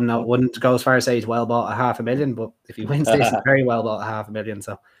 I wouldn't go as far as say he's well bought 500,000, but if he wins this, he's very well bought 500,000.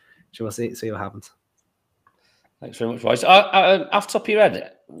 So we'll see what happens. Thanks very much, boys. Off the top of your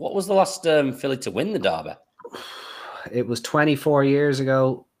head, what was the last filly to win the Derby? It was 24 years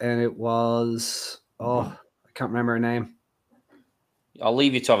ago, and it was I can't remember her name. I'll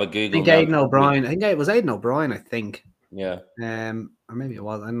leave you to have a Google. I think Aidan O'Brien. I think it was Aidan O'Brien. I think. Yeah. Or maybe it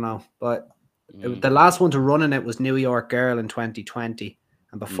was. I don't know. But the last one to run in it was New York Girl in 2020,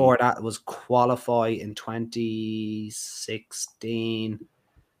 and before that it was Qualify in 2016.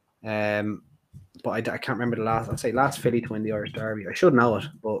 But I can't remember the last. I'd say last filly to win the Irish Derby. I should know it,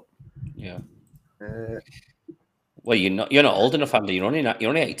 but yeah. Well, you're not old enough, Andy. You're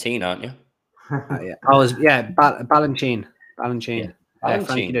only 18, aren't you? Yeah. Balanchine. Frankie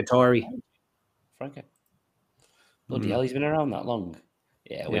Dettori. Frankie. Bloody hell, he's been around that long.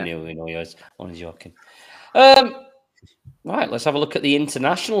 Yeah, we know he was. Only joking. Right, let's have a look at the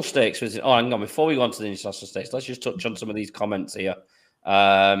international stakes. Hang on. Before we go on to the international stakes, let's just touch on some of these comments here.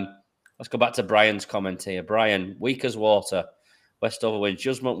 Let's go back to Brian's comment here. Brian, weak as water. Westover wins.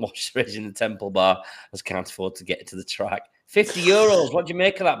 Judgment watches raising the Temple Bar as can't afford to get to the track. €50. What do you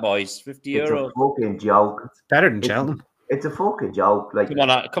make of that, boys? €50. It's a fucking joke. It's better than Cheltenham. It's a fucking joke. Like,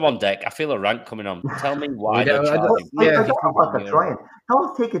 come on, Deck. I feel a rant coming on. Tell me why they're charging. I don't know what they're trying.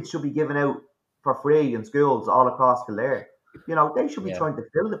 Those tickets should be given out for free in schools all across Kildare. You know, they should be trying to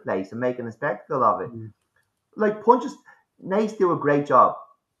fill the place and making a spectacle of it. Like Naas do a great job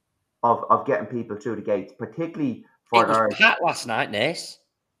of getting people through the gates, particularly for their packed last night, Naas.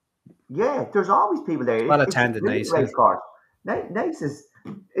 Yeah, there's always people there. Well attended Naas race course. Naas is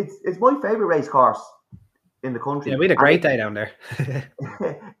it's my favourite race course in the country. Yeah, we had a great day down there.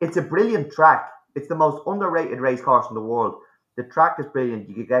 It's a brilliant track. It's the most underrated race course in the world. The track is brilliant.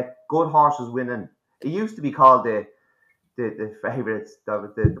 You could get good horses winning. It used to be called the favourites,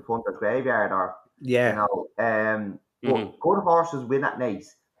 the punter's graveyard, or but good horses win at Naas,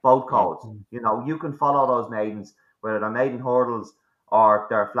 both codes. You know, you can follow those maidens, whether they're maiden hurdles or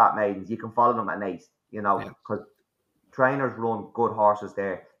they're flat maidens. You can follow them at Naas. You know, because trainers run good horses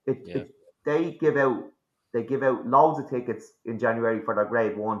there. They give out loads of tickets in January for their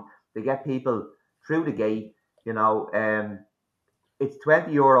Grade 1. They get people through the gate. You know, it's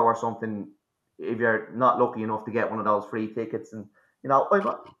 €20 or something if you're not lucky enough to get one of those free tickets. And you know,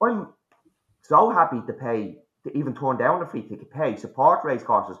 I'm so happy to pay to even turn down a free ticket. Support race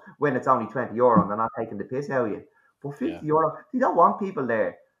courses when it's only €20 and they're not taking the piss out of you. But €50, you don't want people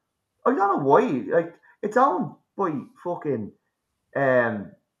there. I don't know why. Like, it's owned by fucking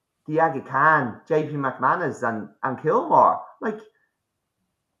Diaga Khan, JP McManus, and Kilmore. Like,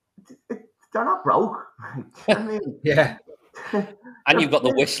 they're not broke. I mean, yeah. And you've got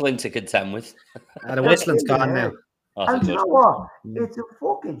the whistling to contend with. The whistling's gone now. Oh, and you know what? It's a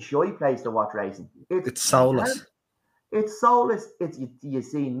fucking shy place to watch racing. It's soulless. It's soulless. You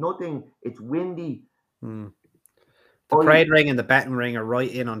see nothing. It's windy. The parade ring and the betting ring are right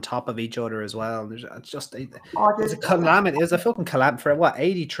in on top of each other as well. It's just it's a calamity. It was a fucking calamity for what,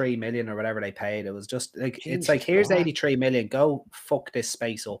 83 million or whatever they paid. It was just like it's like, here's 83 million. Go fuck this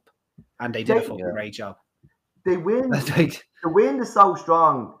space up, and they did a fucking great job. The wind is so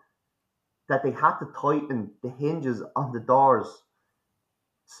strong that they had to tighten the hinges on the doors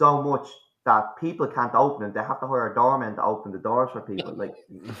so much that people can't open it. They have to hire a doorman to open the doors for people. Like,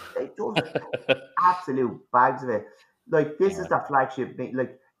 they do absolute bags of it. Like, this is their flagship thing.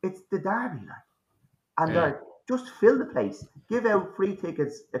 Like, it's the Derby, like, and they're just fill the place. Give out free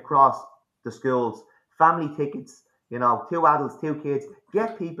tickets across the schools, family tickets. You know, 2 adults, 2 kids.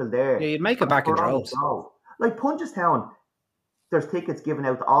 Get people there. Yeah, you'd make it back in droves. Like Punchestown, there's tickets given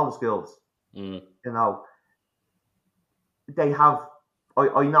out to all the schools. You know, they have.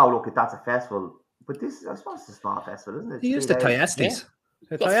 I know. Look, that's a festival, but this I suppose it's a small festival, isn't it? He used the Thyestes.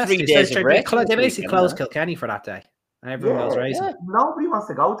 The Got 3 Thyestes. days of racing They this basically weekend, closed haven't Kilkenny for that day. And everyone goes Yeah, racing. nobody wants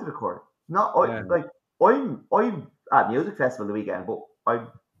to go to the court. Not like I'm at music festival the weekend, but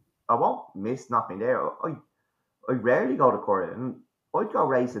I won't miss nothing there. I rarely go to court, and I'd go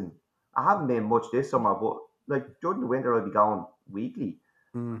racing. I haven't been much this summer, but like during the winter, I'd be going weekly.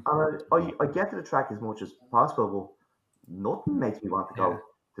 Mm. And I get to the track as much as possible, but nothing makes me want to go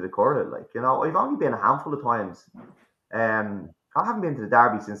to the court. Like, you know, I've only been a handful of times. I haven't been to the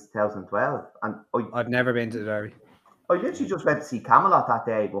Derby since 2012, and I've never been to the Derby. I literally just went to see Camelot that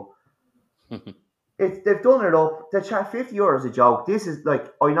day, but they've done it up. They charge €50 is a joke. This is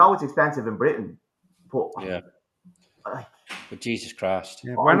like, I know it's expensive in Britain, but but Jesus Christ.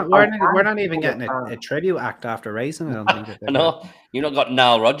 Yeah, we're not even getting a tribute act after racing, I don't think. I know. You've not got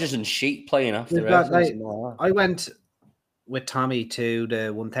Nile Rodgers and Sheep playing after racing. I went with Tommy to the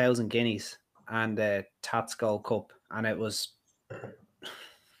 1000 Guineas and the Tats Gold Cup, and it was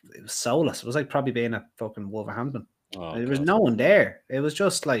soulless. It was like probably being at fucking Wolverhampton. There was no one there. It was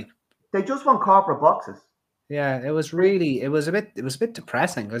just like they just want corporate boxes. Yeah, it was a bit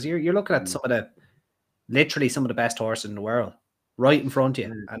depressing because you're looking at literally some of the best horses in the world right in front of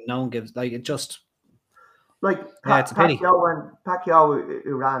you, and no one gives it just like it's a pity. Pacquiao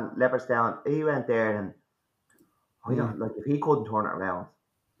who ran Leopardstown, he went there and I don't like if he couldn't turn it around.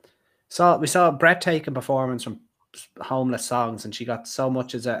 So we saw a breathtaking performance from Homeless Songs, and she got so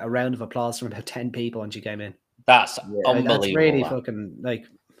much as a round of applause from about 10 people when she came in. That's unbelievable. That's really fucking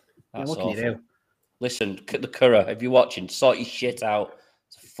what can you do? Listen, the Curragh, if you're watching, sort your shit out.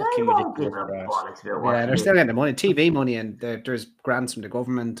 It's fucking ridiculous. Yeah, they're still getting the money, TV money, and there's grants from the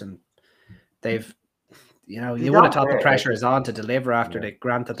government, and they've, you would have thought the pressure is on to deliver after the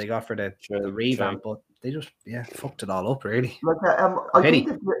grant that they got for the revamp, but they just fucked it all up really. I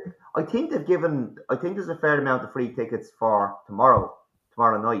think they've given. I think there's a fair amount of free tickets for tomorrow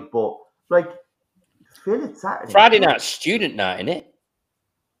night, but fill it Saturday. Friday night, student night, innit?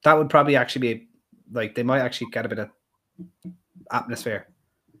 That would probably actually be they might actually get a bit of atmosphere.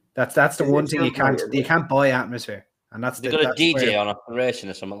 That's the one thing you can't buy atmosphere, and that's got a DJ on operation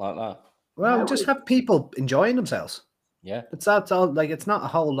or something like that. Well, just have people enjoying themselves. Yeah, that's all. It's not a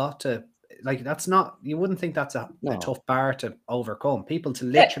whole lot to that's not. You wouldn't think that's a tough bar to overcome. People to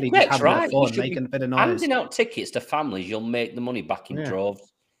literally just have fun, making a bit of noise. Handing out tickets to families, you'll make the money back in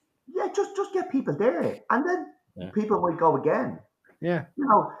droves. Yeah, just get people there, and then people might go again. Yeah,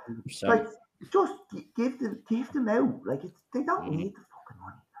 just give them out. They don't need the fucking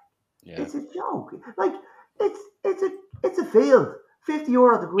money. Yeah. It's a joke. It's a field. €50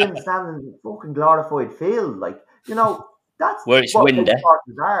 to go in and stand in a fucking glorified field. That's where it's windy.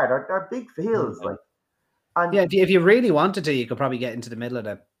 They're big fields. If you really wanted to, you could probably get into the middle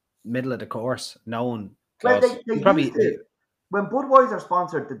of the course. No one. They probably. When Budweiser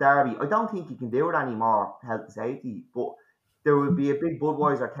sponsored the Derby, I don't think you can do it anymore, health and safety, but there would be a big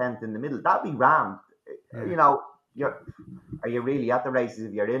Budweiser tent in the middle. That'd be rammed. Yeah. Are you really at the races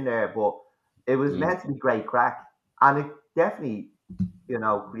if you're in there? But it was meant to be great crack, and it definitely,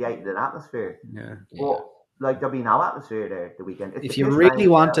 created an atmosphere. Yeah. But there'll be no atmosphere there the weekend. If you really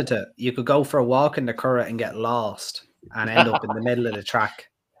wanted to, you could go for a walk in the Curragh and get lost and end up in the middle of the track,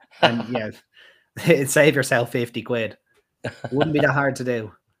 and save yourself £50. Wouldn't be that hard to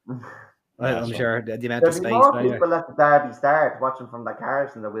do. I'm sure the amount of space. There'll be more people at the Derby start watching from the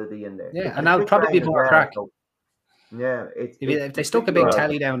cars than there will be in there. Yeah, and that'll probably be more crack. Yeah, if they stuck a big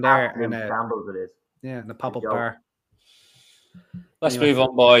telly down there and and a pop-up bar. Let's move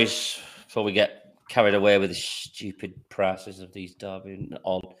on, boys, before we get carried away with the stupid prices of these Derby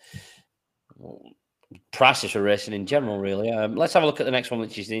prices for racing in general. Really, let's have a look at the next one,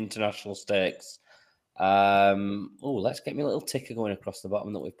 which is the International Stakes. Let's get me a little ticker going across the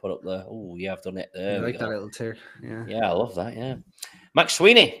bottom that we've put up there. Oh, yeah, I've done it there. I like that little ticker. Yeah, I love that. Yeah, Max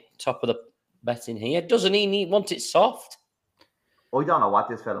Sweeney, top of the betting here. Doesn't he want it soft? I don't know what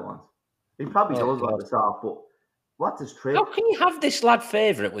this fella wants. He probably does want it soft, but what's his trick? How can you have this lad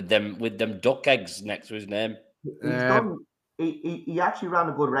favourite with them duck eggs next to his name? He actually ran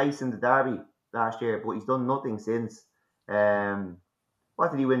a good race in the Derby last year, but he's done nothing since.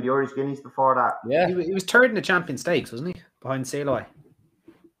 What did he win, the Irish Guineas before that? Yeah, he was third in the Champion Stakes, wasn't he? Behind Sealoy.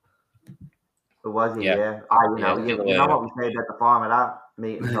 Or was he? Yeah. You know what we say about the form of that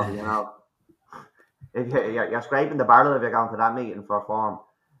meeting, if you're scraping the barrel if you're going to that meeting for form.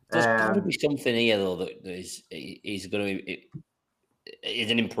 There's got to be something here though that is going to be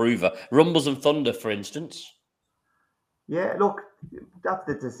is an improver. Rumbles and Thunder, for instance. Yeah, look, that's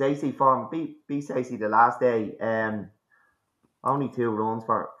the Stacey form. Beat Stacey the last day. Only 2 runs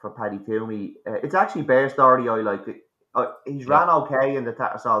for Paddy Toomey. It's actually Bear Story I like. He's Yeah. ran okay in the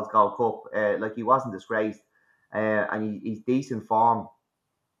Tattersalls Gold Cup. Like he wasn't disgraced, and he's decent form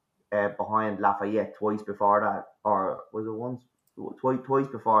behind Lafayette twice before that, or was it once? Twice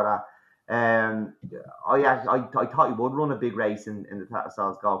before that. I thought he would run a big race in the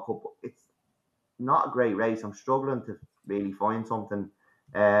Tattersalls Gold Cup. But it's not a great race. I'm struggling to really find something.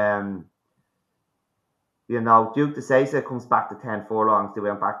 Duke de Sesa comes back to 10 furlongs. They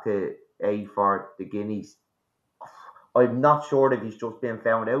went back to 8 for the Guineas. I'm not sure if he's just been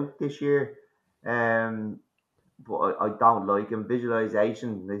found out this year. But I don't like him.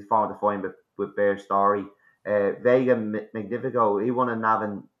 Visualization, he's found to find with Bear Story. Vega Magnifico, he won a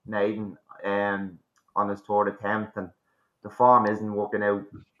Navan Maiden on his third attempt, and the form isn't working out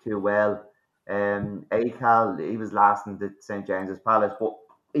too well. Akal, he was last in the St. James's Palace, but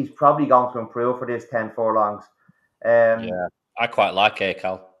he's probably going to improve for this 10 furlongs. Yeah, I quite like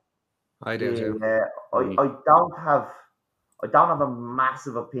Akal. I do too. I don't have a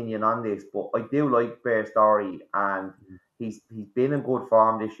massive opinion on this, but I do like Bear Story, and he's been in good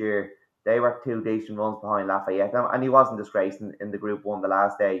form this year. They were 2 decent runs behind Lafayette, and he wasn't disgraced in the Group 1 the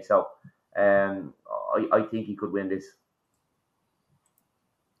last day. So I think he could win this.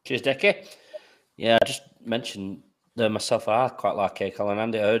 Cheers, Decky. Yeah, I just mentioned myself. I quite like Akal, and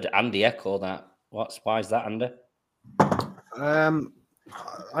Andy. I heard Andy echo that. Why is that, Andy?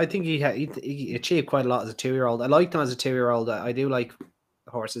 I think he achieved quite a lot as a 2-year-old. I liked him as a 2-year-old. I do like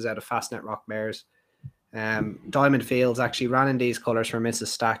horses out of Fastnet Rock Mares. Diamond Fields actually ran in these colours for Mrs.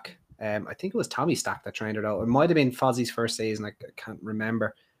 Stack. I think it was Tommy Stack that trained her out. It might have been Fozzie's first season. I can't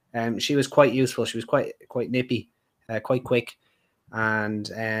remember. She was quite useful. She was quite nippy, quite quick, and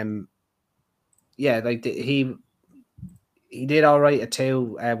like he did all right at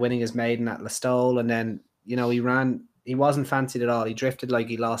 2, winning his maiden at Listowel, and then he ran. He wasn't fancied at all. He drifted like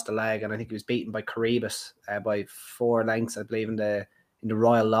he lost a leg, and I think he was beaten by Caribus by 4 lengths, I believe, in the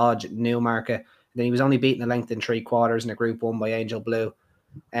Royal Lodge at Newmarket. And then he was only beaten a length in 3/4 in a Group 1 by Angel Blue.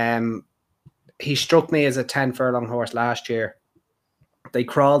 He struck me as a 10 furlong horse last year. They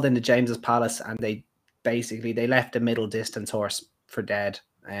crawled into James's Palace, and they left a middle distance horse for dead.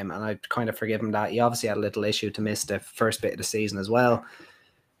 And I kind of forgive him that. He obviously had a little issue to miss the first bit of the season as well.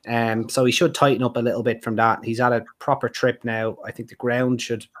 So he should tighten up a little bit from that. He's at a proper trip now. I think the ground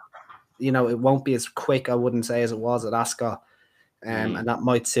should, it won't be as quick, I wouldn't say, as it was at Ascot. And that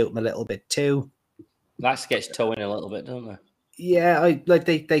might suit him a little bit too. Likes to get his toe in a little bit, don't they? Yeah,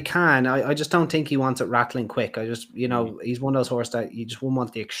 they can. I just don't think he wants it rattling quick. I just, he's one of those horses that you just wouldn't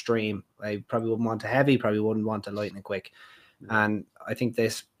want the extreme. I probably wouldn't want a heavy, probably wouldn't want a lightning quick. And I think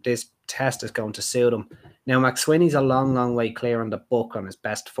this test is going to suit him. Now, McSweeney's a long, long way clear on the book on his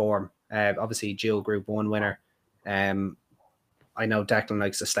best form. Obviously, dual Group 1 winner. I know Declan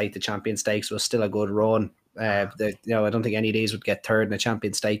likes to slate the Champion Stakes, was still a good run. I don't think any of these would get third in the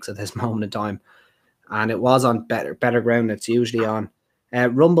Champion Stakes at this moment in time. And it was on better ground than it's usually on.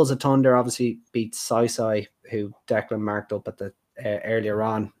 Rumbles of Thunder obviously beat Sai, who Declan marked up at the earlier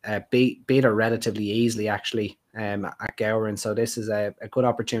on. Beat her relatively easily, actually, at Gowran. So this is a good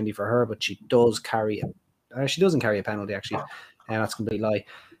opportunity for her, but she does carry she doesn't carry a penalty, actually. That's a complete lie.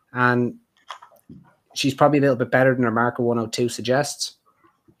 And she's probably a little bit better than her marker 102 suggests.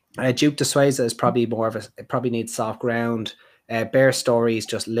 Duke de Sueza is probably it probably needs soft ground. Bear Story is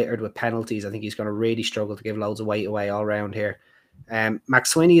just littered with penalties. I think he's going to really struggle to give loads of weight away all around here.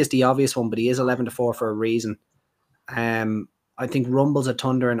 McSweeney is the obvious one, but he is 11-4 for a reason. I think Rumbles of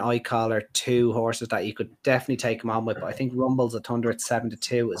Thunder and Icall are 2 horses that you could definitely take him on with, but I think Rumbles of Thunder at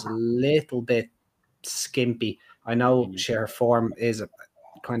 7-2 is a little bit skimpy. I know her form is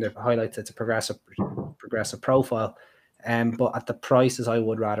kind of highlights it's a progressive profile, but at the prices I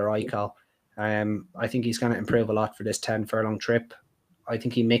would rather Icall. I think he's going to improve a lot for this 10 furlong trip. I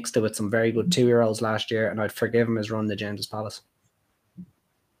think he mixed it with some very good 2-year-olds last year, and I'd forgive him his run to James's Palace.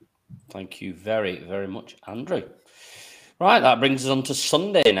 Thank you very, very much, Andrew. Right, that brings us on to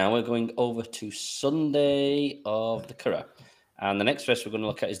Sunday now. We're going over to Sunday of the Curragh. And the next race we're going to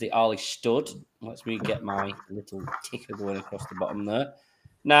look at is the Arley Stud. Let me get my little ticker going across the bottom there.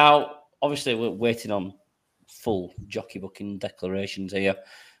 Now, obviously, we're waiting on full jockey booking declarations here.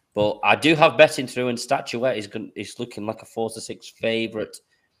 But I do have betting through, and Statuette is looking like a 4-6 favourite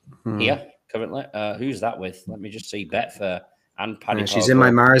here currently. Who's that with? Let me just see. Betfair and Paddy. She's in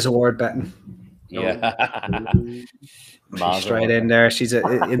my Mars Award betting. Yeah. Straight in there. She's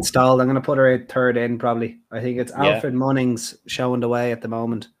installed. I'm going to put her at 3rd in probably. I think it's Alfred Munnings showing the way at the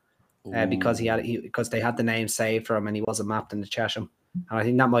moment because they had the name saved for him and he wasn't mapped into Chesham. And I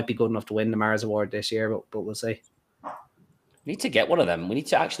think that might be good enough to win the Mars Award this year, but we'll see. We need to get one of them. We need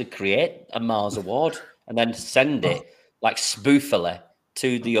to actually create a Mars Award and then send it like spoofily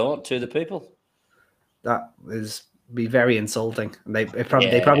to the people. That is be very insulting. And they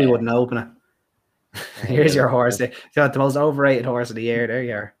probably wouldn't open it. Here's your horse. You got the most overrated horse of the year. There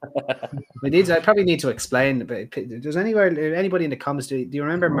you are. I probably need to explain. But does anybody in the comments do you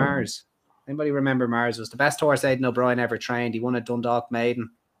remember Mars? Anybody remember Mars? It was the best horse Aidan O'Brien ever trained. He won a Dundalk Maiden,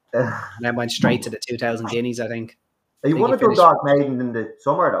 and then went straight to the 2000 Guineas, I think. He won a Dundalk Maiden in the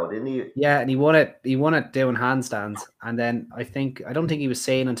summer, though, didn't he? Yeah, and he won it. He won it doing handstands, and then I don't think he was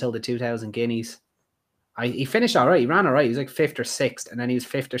seen until the 2000 Guineas. He finished all right. He ran all right. He was like 5th or 6th, and then he was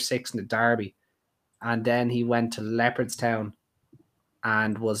 5th or 6th in the Derby, and then he went to Leopardstown,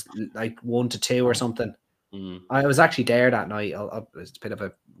 and was like 1-2 or something. I was actually there that night. It's a bit of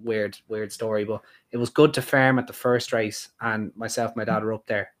a weird story, but it was good to farm at the first race, and myself and my dad were up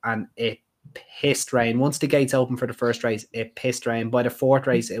there, and it pissed rain. Once the gates opened for the first race, it pissed rain. By the 4th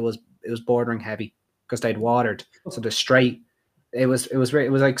race, it was bordering heavy because they'd watered. So the straight, it was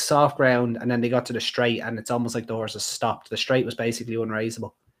like soft ground, and then they got to the straight, and it's almost like the horses stopped. The straight was basically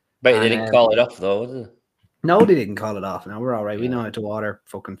unraceable. But they didn't call it off though, did they? No, they didn't call it off. No, we're all right. Yeah. We know how to water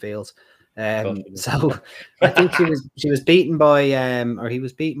fucking fields. So I think she was beaten by or he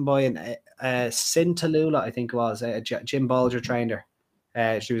was beaten by an Sintalula, I think it was Jim Bolger trained her.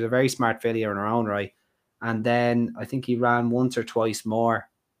 She was a very smart filly in her own right, and then I think he ran once or twice more.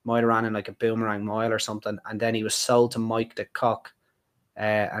 Might have ran in like a Boomerang Mile or something, and then he was sold to Mike de Kock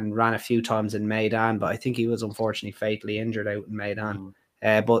and ran a few times in Maidan, but I think he was unfortunately fatally injured out in Maidan.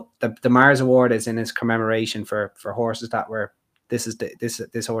 But the Mars Award is in his commemoration for horses that were.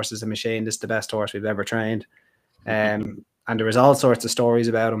 This horse is a machine. This is the best horse we've ever trained, and there was all sorts of stories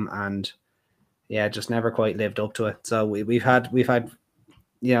about him, and yeah, just never quite lived up to it. So we've had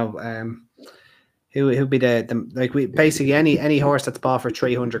you know who'd be the like we basically any horse that's bought for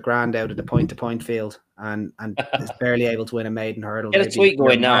 300 grand out of the point-to-point field and is barely able to win a maiden hurdle. Get a tweet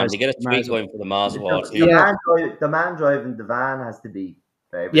going now. You get a tweet going for the Mars Award. The man driving the van has to be.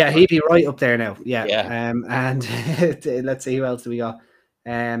 Yeah, he'd be right up there now. Yeah. And let's see who else do we got.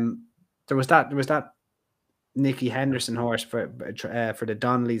 There was that Nicky Henderson horse for the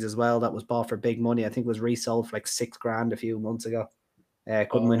Donnellys as well that was bought for big money. I think it was resold for like $6,000 a few months ago.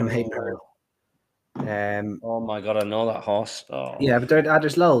 Couldn't win a maiden hurdle. Oh my god, I know that horse. Oh. Yeah, but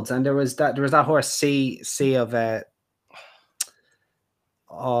there's loads, and there was that horse C of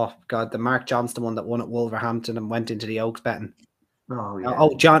oh god, the Mark Johnston one that won at Wolverhampton and went into the Oaks betting. Oh, yeah.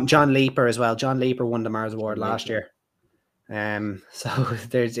 John Leaper as well. John Leaper won the Mars Award last year. So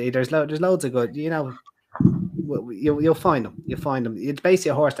there's loads of good. You know, you'll find them. You'll find them. It's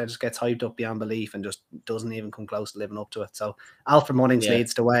basically a horse that just gets hyped up beyond belief and just doesn't even come close to living up to it. So Alfred Munnings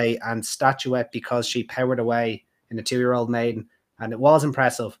leads the way, and Statuette, because she powered away in the 2-year-old maiden, and it was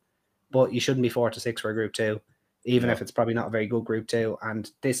impressive. But you shouldn't be 4 to 6 for a Group 2. Even if it's probably not a very good Group 2, and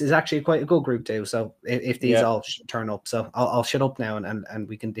this is actually quite a good Group 2. So if these all turn up, so I'll shut up now and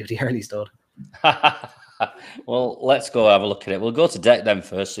we can do the early stud. Well, let's go have a look at it. We'll go to deck then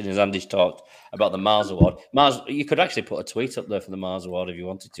first, as Andy's talked about the Mars Award. Mars, you could actually put a tweet up there for the Mars Award if you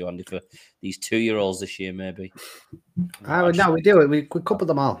wanted to, Andy, for these 2-year-olds this year, maybe. No, we do it. We couple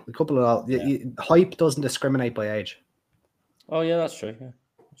them all. We couple it all. Yeah. Hype doesn't discriminate by age. Oh yeah, that's true. Yeah,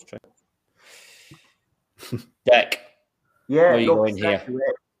 that's true. Deck. Yeah, where are you going here?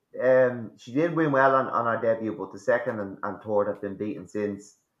 She did win well on her debut, but the second and third have been beaten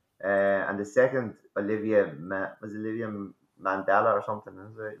since. And the second, Olivia Mandela or something.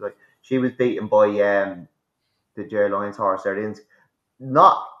 Like she was beaten by the Jerry Lyons horse Erdins.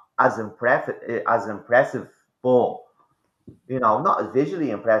 Not as impressive, but you know, not as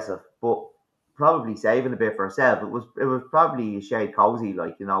visually impressive, but probably saving a bit for herself. It was probably a shade cozy,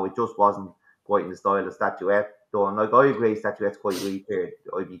 like, you know, it just wasn't quite in the style of Statuette done. Like, I agree, Statuette's quite weak here.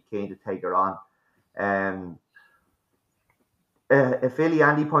 I'd be keen to take her on. A filly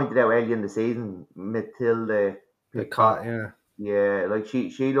Andy pointed out early in the season, Matilda Picot, yeah, like she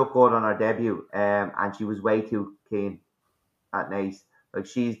looked good on her debut, and she was way too keen at Naas. Like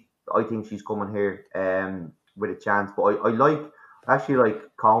I think she's coming here with a chance. But I actually like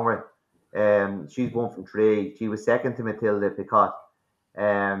Conway. She's 1 from 3. She was second to Matilda Picot.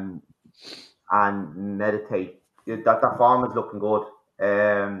 And Meditate. That form is looking good.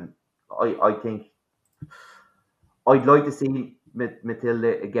 I think I'd like to see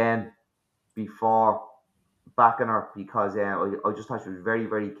Matilda again before backing her, because I just thought she was very,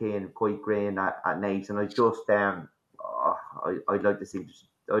 very keen, quite green at Naas, and I just I'd like to see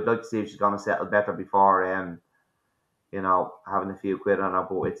if she's gonna settle better before you know, having a few quid on her.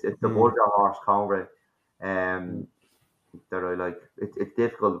 But it's the Bulger horse, Conway. that I like. It's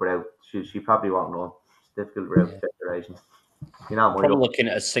difficult without. She probably won't know. It's difficult without Declaration. You know, Probably looking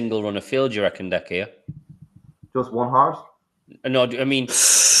at a single run of field, you reckon, Deck here? just one horse. No, I mean,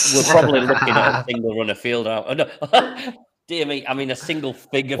 we're probably looking at a single run of field. No, dear me, I mean a single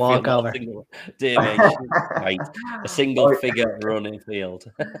figure Walk field. Not over. a single, dear me, right? A single figure running field.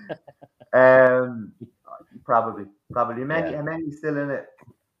 Probably. How many still in it?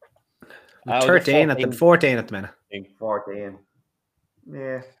 13 at the 14 at the minute. 14.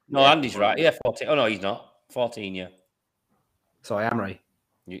 Yeah. No, Andy's right. Yeah, 14. Oh no, he's not. 14. Yeah. So I am right.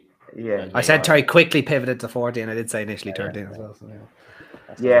 Yeah. I said Terry quickly pivoted to 14. I did say initially 13 as well. So,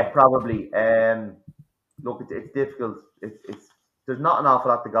 yeah, probably. Look, it's difficult. It's there's not an awful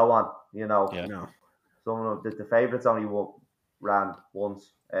lot to go on. You know. Yeah. No. Some of the favourites only ran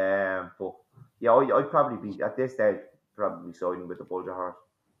once. But yeah, I'd probably be at this stage probably siding with the Bulger horse.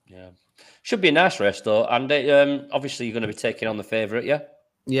 Yeah, should be a nice race though. And obviously you're going to be taking on the favourite, yeah.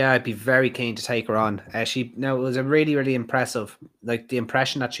 Yeah, I'd be very keen to take her on. It was a really, really impressive. Like the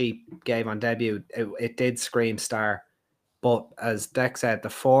impression that she gave on debut, it did scream star. But as Deck said,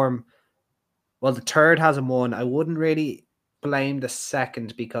 the form. Well, the third hasn't won. I wouldn't really blame the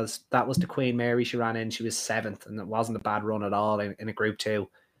second because that was the Queen Mary she ran in. She was 7th, and it wasn't a bad run at all in a Group 2.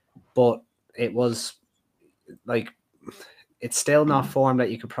 But it was like it's still not form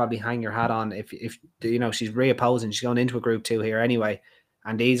that you could probably hang your hat on. If you know she's reopposing, she's going into a Group 2 here anyway.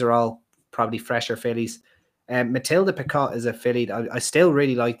 And these are all probably fresher fillies. Matilda Picot is a filly. I still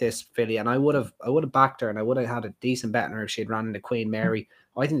really like this filly, and I would have backed her, and I would have had a decent bet on her if she had run into Queen Mary.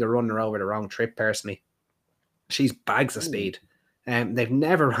 I think they're running her over the wrong trip, personally. She's bags of speed. They've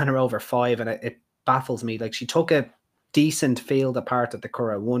never run her over 5, and it baffles me. Like she took a decent field apart at the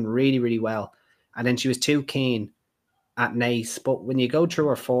Curragh, won really, really well, and then she was too keen at Naas. But when you go through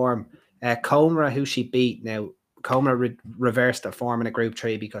her form, Comra, who she beat now. Comra reversed her form in a Group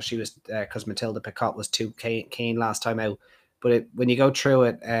 3 because she was because Matilda Picot was too keen last time out. But when you go through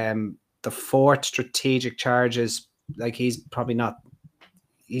it, the 4th Strategic Charges, like he's probably not.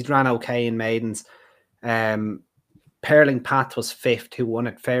 He's ran okay in maidens. Perling Path was 5th, who won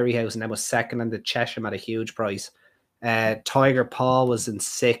at Fairyhouse and then was 2nd, and the Chesham at a huge price. Tiger Paul was in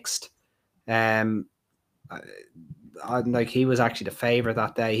 6th. Like he was actually the favourite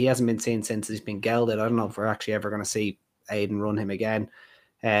that day. He hasn't been seen since he's been gelded. I don't know if we're actually ever going to see Aidan run him again.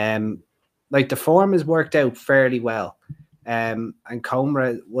 Like the form has worked out fairly well. And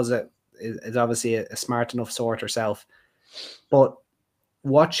Comra is obviously a smart enough sort herself. But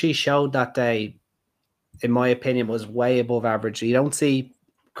what she showed that day, in my opinion, was way above average. You don't see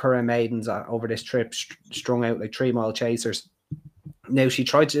Curragh maidens over this trip strung out like 3-mile chasers. Now, she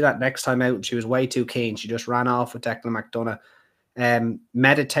tried to do that next time out, and she was way too keen. She just ran off with Declan McDonough.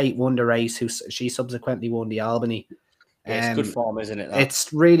 Meditate won the race, she subsequently won the Albany. Yeah, it's good form, isn't it? That?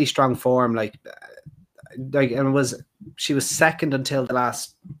 It's really strong form. She was 2nd until the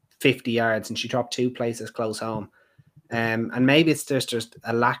last 50 yards, and she dropped 2 places close home. And maybe it's just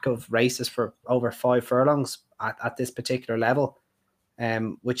a lack of races for over 5 furlongs at this particular level.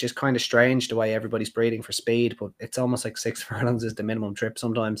 Which is kind of strange the way everybody's breeding for speed, but it's almost like 6 furlongs is the minimum trip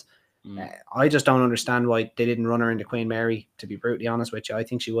sometimes. I just don't understand why they didn't run her into Queen Mary, to be brutally honest with you. I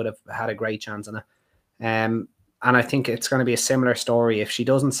think she would have had a great chance in it. And I think it's going to be a similar story. If she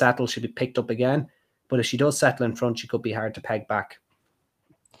doesn't settle, she'll be picked up again. But if she does settle in front, she could be hard to peg back.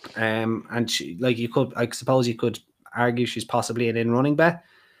 And she, like you could, I suppose you could argue she's possibly an in-running bet.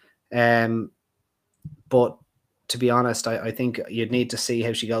 But to be honest, I think you'd need to see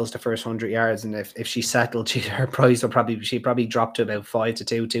how she goes the first 100 yards, and if she settled, her price will probably drop to about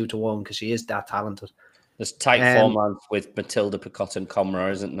 5-2, 2-1 because she is that talented. There's tight form with Matilda Picot and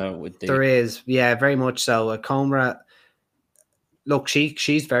Comra, isn't there? There is, yeah, very much so. Comra, look,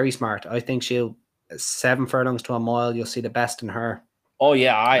 she's very smart. I think she'll 7 furlongs to a mile. You'll see the best in her. Oh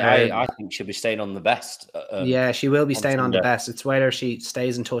yeah, I think she'll be staying on the best. Yeah, she will be staying on the best. It's whether she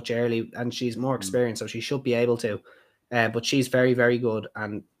stays in touch early, and she's more experienced, so she should be able to. But she's very, very good.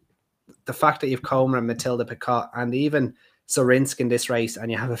 And the fact that you've Comra and Matilda Picot and even Zorinsk in this race, and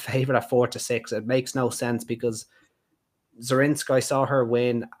you have a favourite at 4-6, it makes no sense because Zorinsk, I saw her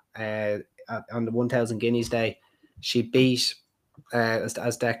win on the 1,000 Guineas day. She beat,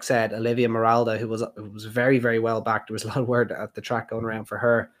 as Deck said, Olivia Moralda, who was very, very well backed. There was a lot of word at the track going around for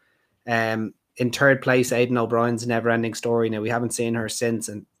her. In 3rd place, Aidan O'Brien's Never Ending Story. Now, we haven't seen her since,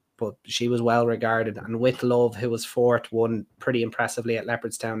 but she was well regarded. And With Love, who was 4th, won pretty impressively at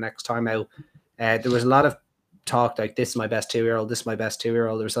Leopardstown next time out. There was a lot of talk like, this is my best 2-year-old, this is my best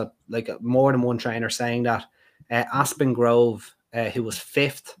 2-year-old. There's more than one trainer saying that. Aspen Grove, who was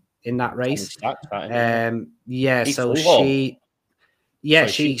 5th, in that race. Stacks, right? Yeah, He so flew home.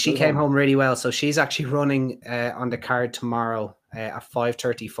 she came home really well. So she's actually running on the card tomorrow at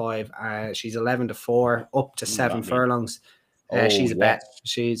 5:35. She's 11-4, up to 7 furlongs. She's a bet.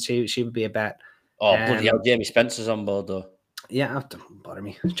 She would be a bet. Oh, bloody hell, Jamie Spencer's on board though. Yeah, don't bother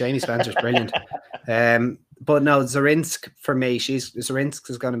me. Jamie Spencer's brilliant. But no, Zarinsk for me, Zarinsk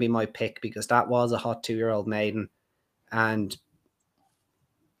is going to be my pick because that was a hot 2-year-old maiden. And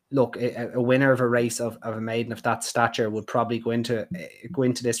look, a winner of a race of a maiden of that stature would probably go into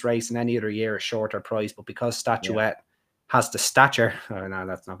this race in any other year a shorter price. But because Statuette has the stature, oh no,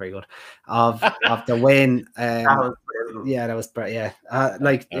 that's not very good, of the win.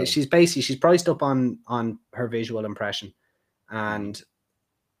 She's priced up on her visual impression, and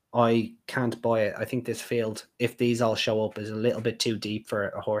I can't buy it. I think this field, if these all show up, is a little bit too deep for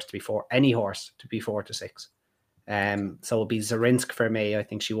a horse to be any horse to be 4 to 6. So it'll be Zarinsk for me. I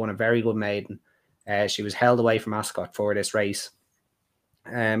think she won a very good maiden. She was held away from Ascot for this race.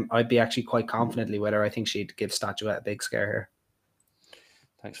 I'd be actually quite confidently with her. I think she'd give Statuette a big scare here.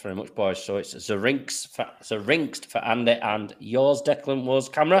 Thanks very much, boys. So it's Zarinsk for Andy, and yours, Declan, was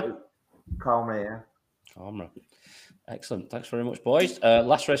Camera? Camera. Excellent. Thanks very much, boys.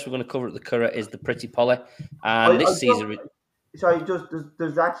 Last race we're going to cover at the Curragh is the Pretty Polly. And this season...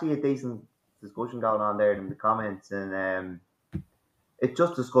 there's actually a decent discussion going on there in the comments, and it's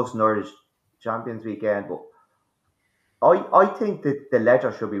just discussing Irish Champions Weekend, but I think that the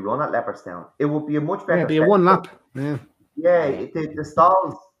Ledger should be run at Leopardstown. It would be a much better... it'd be a one lap. The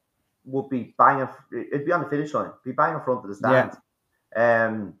stalls would be banging... It'd be on the finish line. It'd be banging in front of the stands.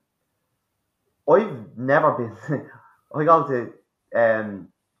 I've never been... I go to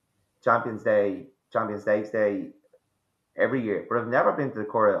Champions Stakes Day every year, but I've never been to the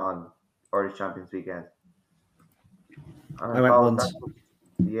Curragh on Irish Champions Weekend. I went once.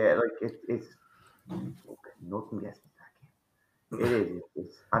 It's nothing gets me back in. It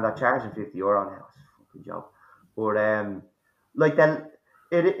is. And they're charging €50 now. It's a fucking joke. But I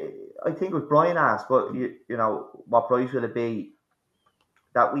think with Brian asked, what what price will it be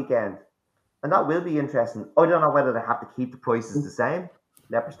that weekend? And that will be interesting. I don't know whether they have to keep the prices the same,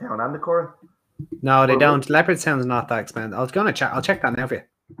 Leopardstown and the Curragh. No, they don't. Leopardstown's not that expensive. I was going to check. I'll check that now for you.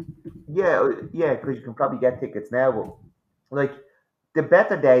 Yeah, because you can probably get tickets now. But the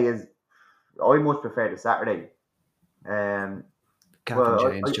better day is, I much prefer the Saturday. Captain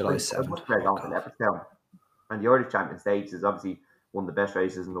James, July 7th. I much prefer going to Leopardstown. And the Irish Champions Stakes is obviously one of the best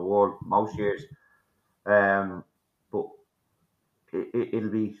races in the world most years. But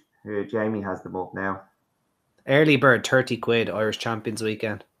it'll be... Jamie has them up now. Early bird, 30 quid, Irish Champions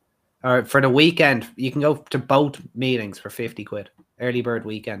Weekend. Or for the weekend, you can go to both meetings for 50 quid. Early bird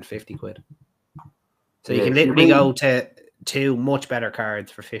weekend, 50 quid. So you can literally go to 2 much better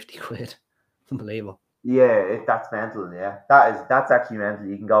cards for 50 quid. Unbelievable. Yeah, that's mental, yeah. That's actually mental.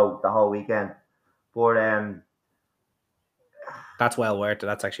 You can go the whole weekend. But that's well worth it.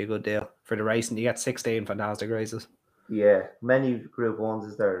 That's actually a good deal. For the racing, you get 16 fantastic races. Yeah, many Group 1s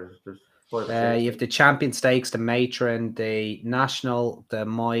is there. You have the Champion Stakes, the Matron, the National, the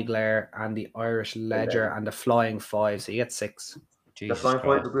Moigler, and the Irish Ledger, and the Flying Five. So you get 6. The Flying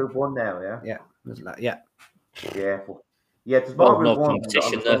Five is Group 1 now, yeah? Yeah. There's more no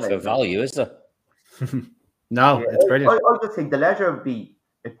competition there for value, is there? No, it's brilliant. I just think the Ledger would be...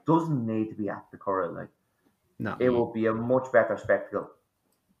 It doesn't need to be at the Curragh, No. It will be a much better spectacle.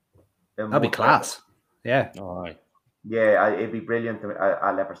 That'd be class. Yeah. All right. Yeah, it'd be brilliant at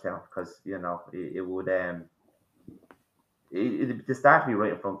Leopardstown because it would the start would be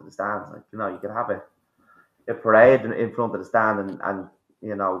right in front of the stands. You could have a parade in front of the stand and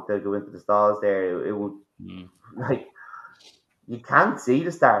they'll go into the stalls there. It would you can't see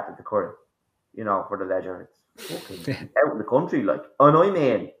the start at the Curragh, for the Ledger. It's fucking out in the country, and I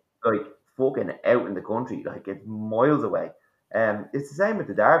mean fucking out in the country, it's miles away. It's the same with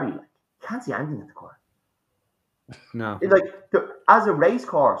the Derby. You can't see anything at the Curragh. No. As a race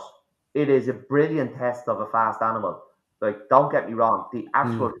course, it is a brilliant test of a fast animal. Don't get me wrong, the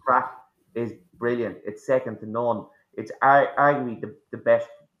actual track is brilliant. It's second to none. It's arguably the best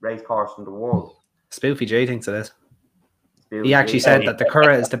race course in the world. Spoofy J thinks it is. He actually said that the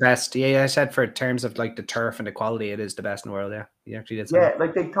Curragh is the best. Yeah, I said for terms of the turf and the quality, it is the best in the world. Yeah, he actually did say that.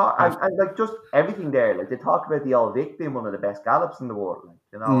 They talk and just everything there. They talk about the Old Vic being one of the best gallops in the world.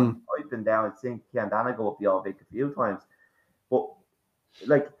 I've been down and seen Kiandana go up the Old Vic a few times, but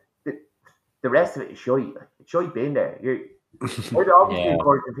the rest of it is shite. It's shite being there. I'd obviously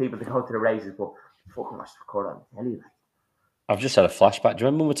encouraging people to go to the races, but fucking watch the Curragh on telly. I've just had a flashback. Do you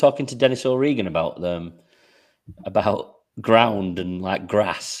remember when we were talking to Dennis O'Regan about ground and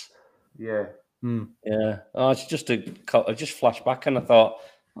grass? Yeah. Yeah. Oh, it's just I just flashed back and I thought,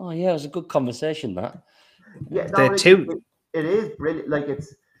 oh yeah, it was a good conversation that. Yeah, The no, two, it is brilliant. Like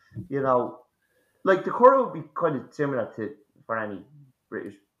it's, you know, like the Curragh would be kind of similar to, for any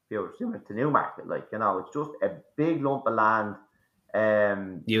British viewers, similar to Newmarket. Like, you know, it's just a big lump of land.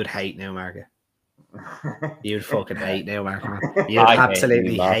 you'd hate Newmarket. You'd fucking hate Newmarket, man. You'd I hate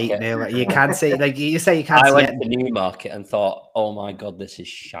absolutely hate Newmarket. Newmarket. You can't see, like you say, you can't I see went it. to Newmarket and thought, oh my god, this is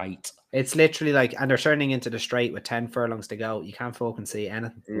shite. It's literally like, and they're turning into the straight with 10 furlongs to go. You can't fucking see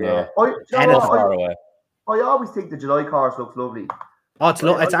anything. Yeah. Far away. I always think the July course looks lovely. Oh, it's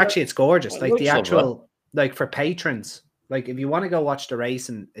gorgeous. It Like the looks actual, lovely. like for patrons, like if you want to go watch the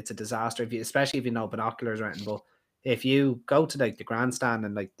racing, it's a disaster. Especially if you know binoculars or anything. But if you go to like the grandstand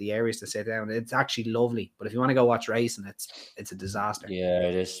and like the areas to sit down, it's actually lovely. But if you want to go watch racing, it's a disaster. Yeah,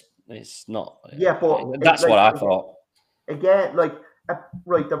 it is. It's not. Yeah, but that's what I thought. Again, like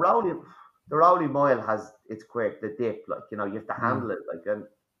right, the Rowley Mile has its quirk, the dip. Like, you know, you have to handle it. Like, and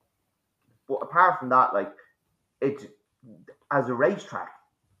but apart from that, like it's as a racetrack,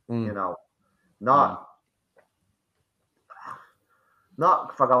 you know, not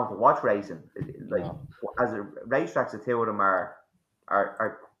for going to watch racing. Like as a racetracks, the two of them are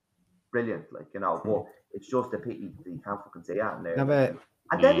brilliant. Like, you know, but it's just a pity that you can't fucking see out in there.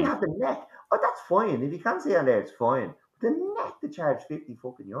 And then you have the neck. Oh, that's fine. If you can't see out there, it's fine. But the neck to charge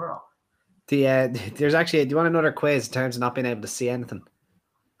 €50. There's actually. Do you want another quiz in terms of not being able to see anything?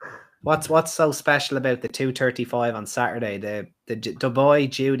 What's so special about the 235 on Saturday? The Dubai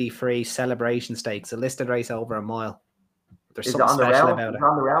Duty Free Celebration Stakes, a listed race over a mile. There's something special about it. It's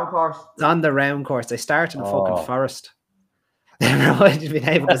on the round course. It's on the round course. They start in the fucking forest. Never mind being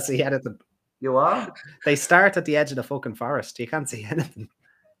able to see anything. You are? They start at the edge of the fucking forest. You can't see anything.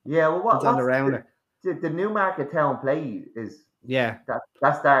 Yeah, well, what's on the rounder? The Newmarket Town Play is that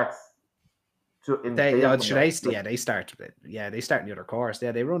starts. They start in the other course.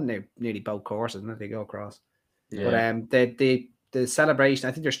 Yeah, they run nearly both courses, and then they go across. Yeah. But the celebration,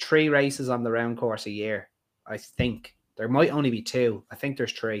 I think there's 3 races on the round course a year. I think there might only be 2. I think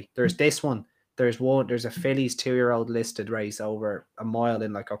there's 3. There's this one. There's a fillies 2-year-old listed race over a mile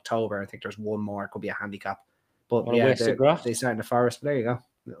in like October. I think there's one more. It could be a handicap. But they start in the forest. But there you go.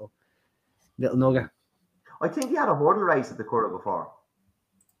 Little nugget. I think he had a hurdle race at the Curragh before.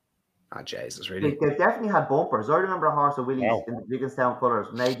 Oh, Jesus, really? They've definitely had bumpers. I remember a horse of Willie's in the Bigginstown colours,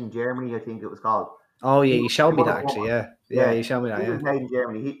 made in Germany, I think it was called. Oh, yeah, you showed me that, actually, yeah. You showed me that, He was made in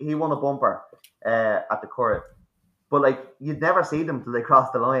Germany. He won a bumper at the Curragh. But, like, you'd never see them till they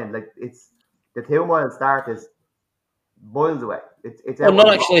cross the line. Like, it's the 2-mile start is miles away. It's not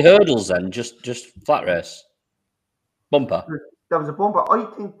actually hurdles then, just flat race. Bumper. There was a bumper. I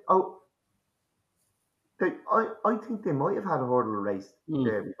think they might have had a hurdle race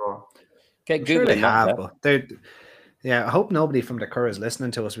there before. Get sure they have, but I hope nobody from the Curragh is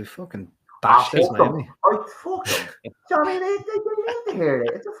listening to us. We fucking bashed this, Miami. Fuck them. Johnny, they need to hear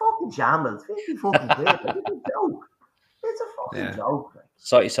it. It's a fucking shambles. 50 fucking quid. It's a joke. It's a fucking joke.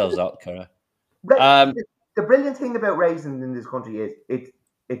 Sort yourselves out, Curragh. The brilliant thing about racing in this country is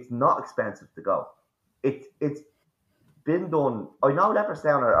it's not expensive to go. It's been done. I know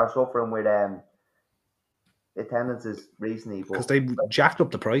Leopardstown are suffering with attendances recently because they jacked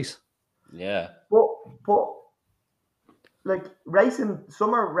up the price. Yeah, but like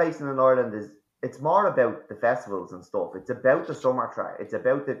summer racing in Ireland it's more about the festivals and stuff. It's about the summer track. It's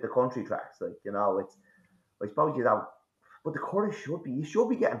about the country tracks. Like, you know, I suppose but the Curragh you should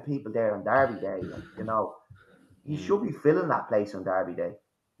be getting people there on Derby Day. Like, you know, you should be filling that place on Derby Day.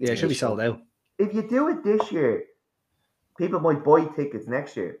 Yeah, it should be sold out. If you do it this year, people might buy tickets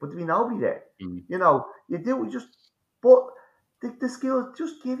next year, but there'll be nobody there. You know, you do it but the skill,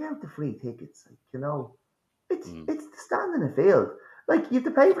 just give out the free tickets. Like, you know, it's to stand in the field. Like, you have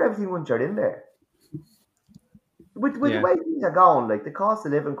to pay for everything once you're in there. With the way things are going, like the cost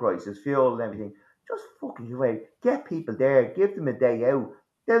of living crisis, fuel and everything, just fucking give away. Get people there, give them a day out.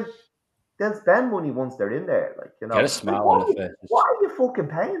 They'll spend money once they're in there. Like, you know, get a smile on the face. What are you fucking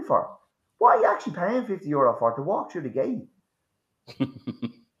paying for? What are you actually paying €50 for to walk through the gate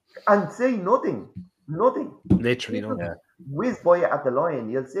and see nothing? Nothing. Literally nothing. Whiz by it at the line,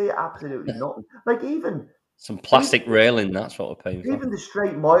 you'll see absolutely nothing. Like, even some plastic railing, that's what we're paying for. Even the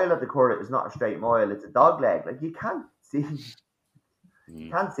straight mile at the Curragh is not a straight mile, it's a dog leg. Like, you can't see them. You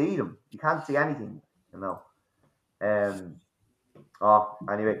can't see anything, you know.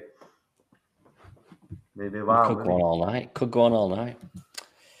 Anyway. Maybe could go on all night.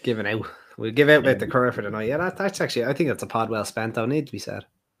 Giving out. We'll give out about the Curragh for the night. Yeah, that's actually, I think that's a pod well spent, though. Need to be said.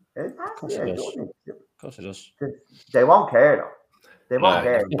 Of course it does. They won't care, though. They won't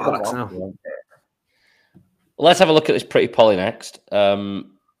care. Bollocks now. Well, let's have a look at this Pretty Polly next.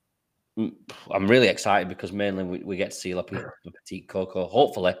 I'm really excited because mainly we get to see La Petite Coco,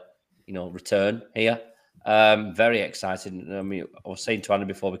 hopefully, return here. Very excited. I mean, I was saying to Anna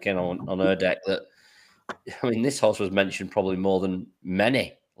before we came on her deck that, I mean, this horse was mentioned probably more than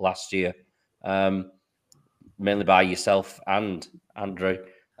many last year, mainly by yourself and Andrew.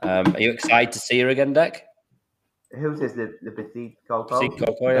 Are you excited to see her again, Deck? Who's this? The Petite Coco? Petite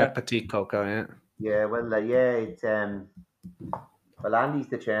Coco, yeah. Petite Coco, yeah. Yeah, well, it's well, Andy's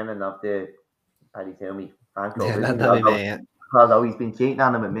the chairman of the Paddy Toomey fan club. Yeah, that'd be me, yeah. Although he's been cheating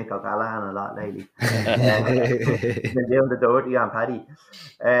on him with Mick O'Callaghan a lot lately. He's been doing the dirty on Paddy.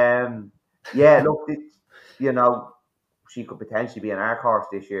 Yeah, look, she could potentially be an arc horse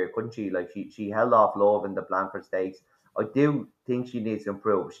this year, couldn't she? Like she held off Love in the Blanford Stakes. I do think she needs to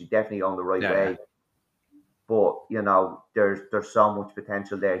improve. She's definitely on the right way. But there's so much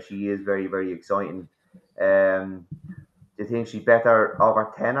potential there. She is very, very exciting. Do you think she's better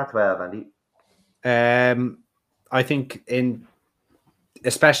over 10 or 12, Andy? I think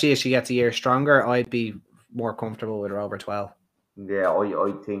especially as she gets a year stronger, I'd be more comfortable with her over 12. Yeah,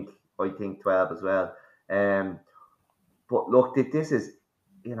 I think 12 as well. But look, this is,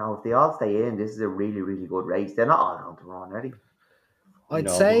 if they all stay in, this is a really, really good race. They're not all on to run, are they? I'd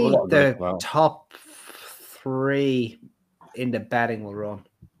say the top 3 in the betting will run.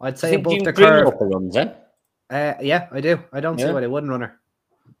 I'd say above the curve. Runs, eh? Yeah, I do. I don't see why they wouldn't run her.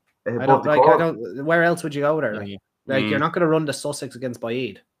 I don't. Where else would you go with her? You're not going to run the Sussex against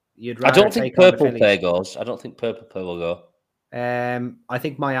Baid. I don't think Purple Play goes. I don't think Purple Play will go. I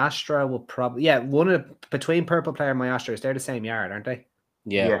think My Astra will probably between Purple Play and My Astra, they're the same yard, aren't they?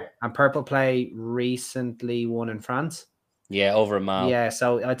 Yeah. And Purple Play recently won in France. Yeah, over a mile. Yeah,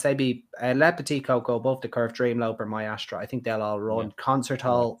 so I'd say be Le Petit Coco, above the curve, Dreamloper, My Astra. I think they'll all run. Yeah. Concert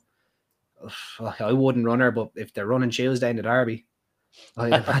Hall, I wouldn't run her, but if they're running Tuesday in the Derby, I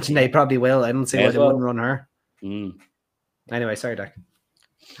imagine they probably will. I don't see why they wouldn't run her. Anyway, sorry, Dak.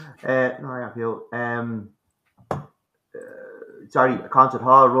 No, I feel. Sorry, Concert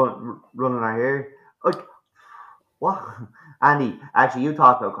Hall running her here. What? Andy, actually, you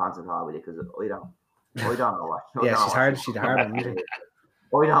talk about Concert Hall with it because I don't know what. Yeah, she's hard. She's hard. I don't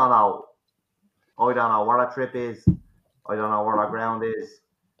know. I don't know where her trip is. I don't know where her ground is.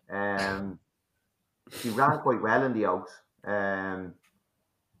 She ran quite well in the Oaks.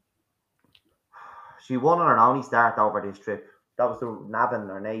 She won on her only start over this trip. That was the Navan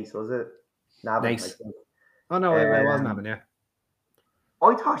or Nace, was it? Navan. Nice. Oh no, it was Navan, yeah.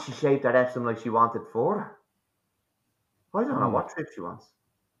 I thought she shaped that Epsom like she wanted for. I don't know what trip she wants.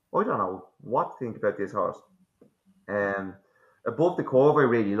 I don't know what to think about this horse. Above the curve, I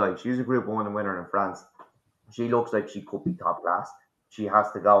really like. She's a Group 1 winner in France. She looks like she could be top class. She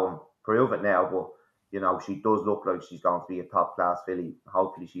has to go and prove it now, but she does look like she's going to be a top class filly.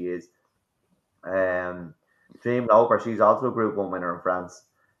 Hopefully she is. Dreamloper, she's also a Group 1 winner in France.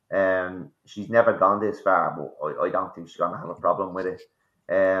 She's never gone this far, but I don't think she's going to have a problem with it.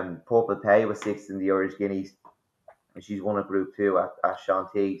 Purple Pay was 6th in the Irish Guineas. And she's won a Group 2 at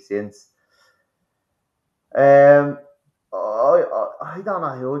Chantilly since. I don't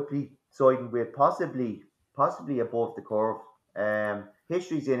know who I'd be siding with. Possibly above the curve.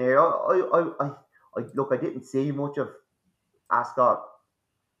 History's in here. I look. I didn't see much of Ascot.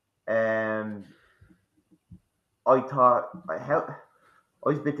 I thought I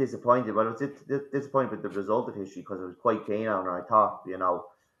was a bit disappointed. Well, I was disappointed with the result of History because I was quite keen on her. I thought,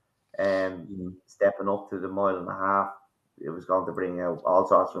 stepping up to the 1.5 miles, it was going to bring out all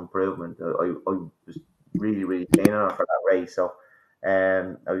sorts of improvement. I was really, really keen on her for that race. So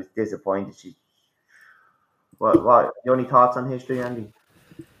I was disappointed. What? You any thoughts on History, Andy?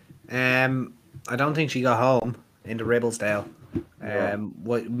 I don't think she got home in the Ribblesdale.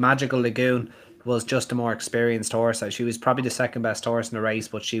 What Magical Lagoon was just a more experienced horse. She was probably the second best horse in the race,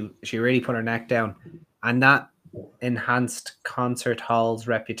 but she really put her neck down, and that enhanced Concert Hall's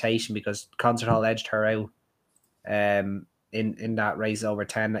reputation because Concert Hall edged her out in that race over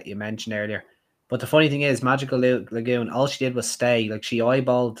 10 that you mentioned earlier. But the funny thing is, Magical Lagoon, all she did was stay. Like, she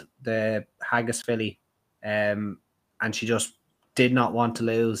eyeballed the Haggis filly, and she just did not want to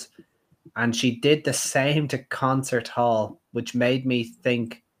lose. And she did the same to Concert Hall, which made me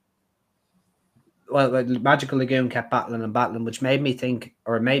think, well, Magical Lagoon kept battling, which made me think,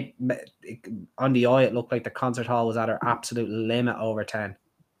 or made on the eye, it looked like the Concert Hall was at her absolute limit over 10.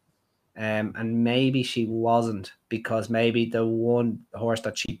 And maybe she wasn't, because maybe the one horse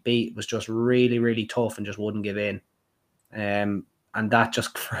that she beat was just really, really tough and just wouldn't give in. And that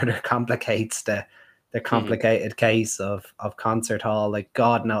just further complicates the the complicated case of Concert Hall. Like,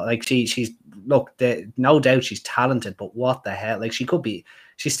 God, no, like she's look, no doubt she's talented, but what the hell? Like, she's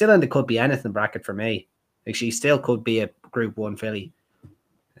still in the could be anything bracket for me. Like, she still could be a Group 1 filly.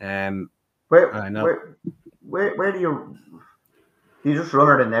 Where I know. Where do you just run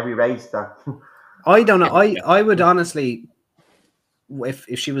her in every race? That I don't know. I would honestly,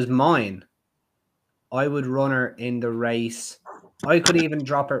 if she was mine, I would run her in the race. I could even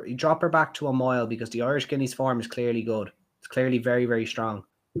drop her back to a mile, because the Irish Guineas form is clearly good. It's clearly very, very strong.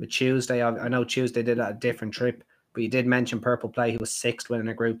 But Tuesday, I know Tuesday did a different trip, but you did mention Purple Play, who was 6th winning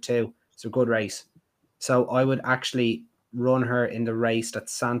a Group 2. It's a good race. So I would actually run her in the race that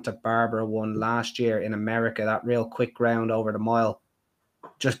Santa Barbara won last year in America, that real quick ground over the mile.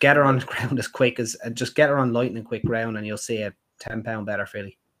 Just get her on the ground just get her on lightning quick ground, and you'll see a £10 better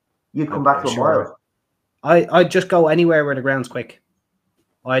filly. you come back to a mile. I'd just go anywhere where the ground's quick.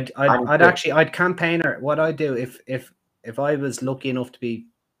 I'd campaign her. What I'd do if I was lucky enough to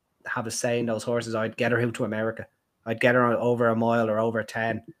have a say in those horses, I'd get her out to America. I'd get her over a mile or over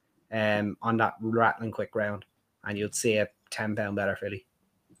 10 on that rattling quick ground, and you'd see a £10 better filly.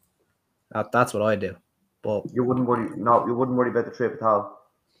 That's what I'd do. But you wouldn't worry. No, you wouldn't worry about the trip at all.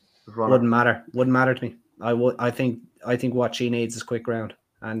 Wouldn't matter to me. I think what she needs is quick ground,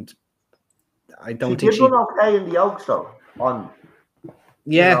 and I don't think she did run okay in the Oaks though.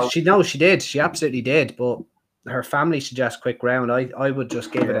 She did. She absolutely did. But her family suggests quick ground. I would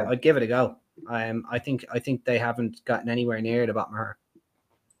just give it. I'd give it a go. I think they haven't gotten anywhere near the bottom of her.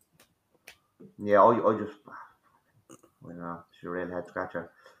 Yeah, I just, she's a real head scratcher.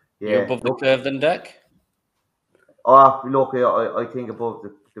 Yeah, you're above the curve then, Deck. Oh, look, I think above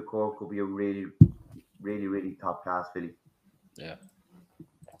the curve could be a really, really, really top class filly. Yeah.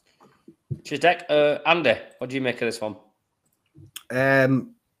 Cheers, Deck. Andy, what do you make of this one?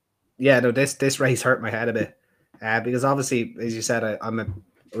 This race hurt my head a bit, because obviously, as you said, I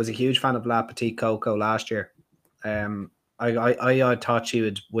was a huge fan of La Petite Coco last year. I thought she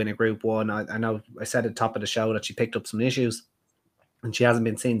would win a Group 1. I know I said at the top of the show that she picked up some issues, and she hasn't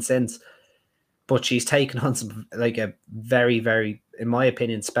been seen since. But she's taken on some, like, a very, very, in my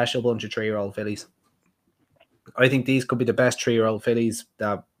opinion, special bunch of 3-year-old fillies. I think these could be the best 3-year-old fillies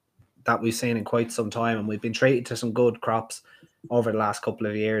that we've seen in quite some time, and we've been treated to some good crops over the last couple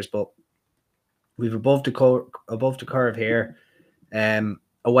of years. But we've above the curve here.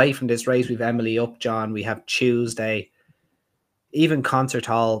 Away from this race, we've Emily Upjohn, we have Tuesday, even Concert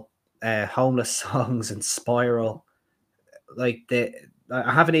Hall, Homeless Songs, and Spiral. I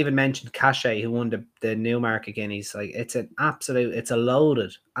haven't even mentioned Cachet, who won the Newmarket Guineas. Like, it's absolutely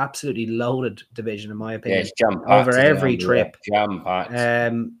loaded division, in my opinion. Yeah, it's jam-packed over every trip. Jam-packed.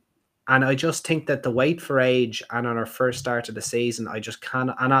 And I just think that the weight for age, and on our first start of the season, I just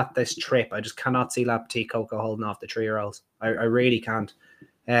cannot, and at this trip, I just cannot see La Petite Coco holding off the 3-year-olds. I really can't.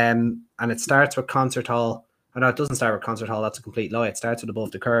 And it starts with Concert Hall. No, it doesn't start with Concert Hall. That's a complete lie. It starts with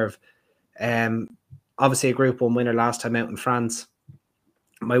Above the Curve. Obviously a Group 1 winner last time out in France.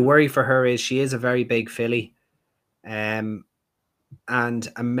 My worry for her is she is a very big filly. And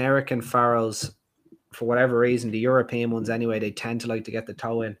American Pharaohs, for whatever reason, the European ones anyway, they tend to like to get the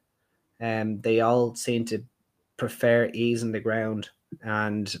toe in. They all seem to prefer ease in the ground.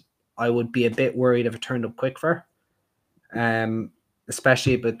 And I would be a bit worried if it turned up quick for her.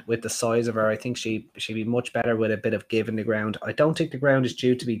 Especially with the size of her. I think she'd be much better with a bit of give in the ground. I don't think the ground is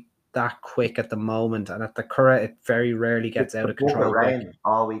due to be that quick at the moment, and at the Curragh, it very rarely gets out of control. Rain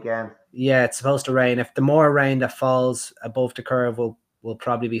all weekend. Yeah, it's supposed to rain. If the more rain that falls above the curve will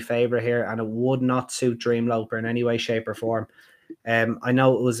probably be favourite here, and it would not suit Dreamloper in any way, shape, or form. I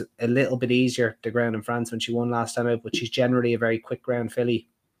know it was a little bit easier, the ground in France, when she won last time out, but she's generally a very quick ground filly.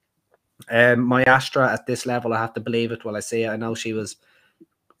 My Astra at this level, I have to believe it while I see it. I know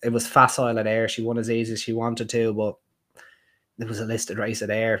it was facile at Ayr. She won as easy as she wanted to, but it was a listed race at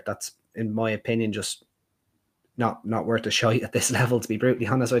Ayr. That's, in my opinion, just not worth a shite at this level, to be brutally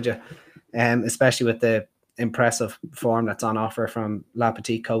honest with you. Especially with the impressive form that's on offer from La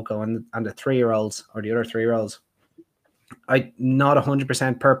Petite Coco and the 3-year-olds, or the other 3-year-olds. I not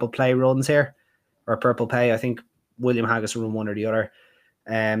 100% Purple Play runs here, or Purple Pay. I think William Haggis will run one or the other.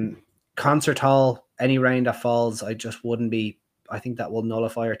 Concert Hall, any rain that falls, I just wouldn't be. I think that will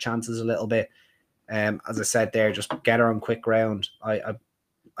nullify her chances a little bit. As I said there, just get her on quick ground. I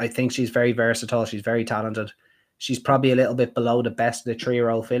think she's very versatile. She's very talented. She's probably a little bit below the best of the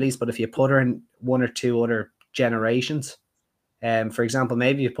 3-year-old fillies, but if you put her in one or two other generations, for example,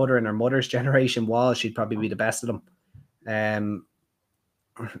 maybe you put her in her mother's generation, she'd probably be the best of them. And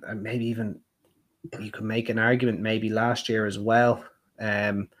maybe even you could make an argument maybe last year as well.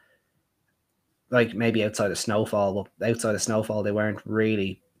 like maybe outside of Snowfall, but outside of Snowfall, they weren't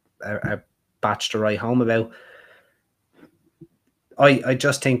really a batch to write home about. I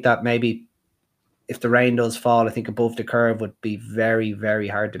just think that maybe if the rain does fall, I think Above the Curve would be very, very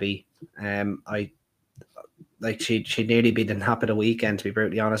hard to beat. She'd nearly be the nap of the weekend, to be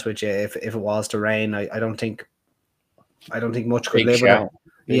brutally honest with you. If it was to rain, I don't think much could live with her.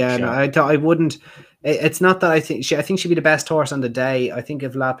 Yeah, no, I wouldn't. It's not that I think she'd be the best horse on the day. I think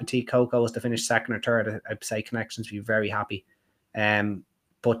if La Petite Coco was to finish second or third, I'd say Connections would be very happy.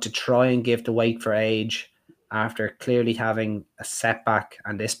 But to try and give the weight for age after clearly having a setback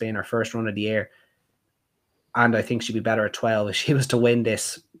and this being her first run of the year, and I think she'd be better at 12. If she was to win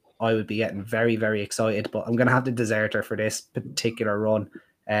this, I would be getting very, very excited. But I'm going to have to desert her for this particular run,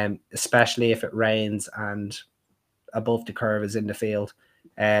 especially if it rains and Above the Curve is in the field.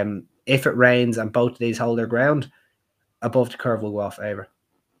 If it rains and both of these hold their ground, Above the Curve will go off favour.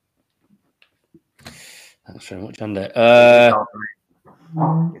 Thanks very much, Andy.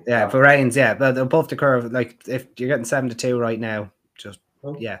 Yeah, if it rains, yeah. But Above the Curve, like if you're getting 7-2 right now, just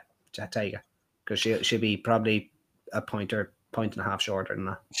take it, because she'll be probably a point and a half shorter than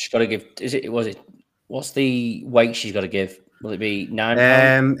that. She's got to give. What's the weight she's got to give? Will it be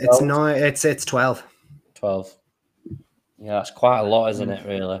 9? It's 12. 12. Yeah, that's quite a lot, isn't it?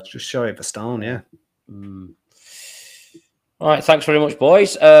 Really, just shy of a stone. Yeah. All right, thanks very much,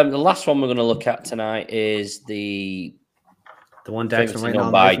 boys. The last one we're going to look at tonight is the one Declan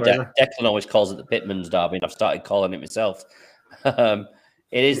known by Declan always calls it the Pitman's Derby, and I've started calling it myself. It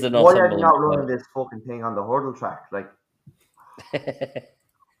is the Northumberland. Why are you not running this fucking thing on the hurdle track? Like,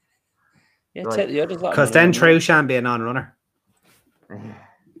 because then Trushan be a non-runner.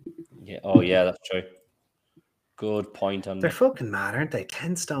 Yeah. Oh, yeah, that's true. Good point on. They're fucking mad, aren't they?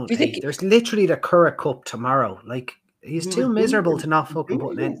 10 stone 8. There's literally the Curragh Cup tomorrow. Like, he's too miserable to not fucking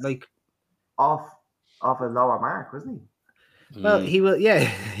put in. Like, off a lower mark, wasn't he? Well, he will. Yeah,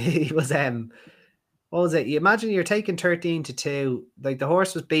 he was. What was it? You imagine you're taking 13-2. Like, the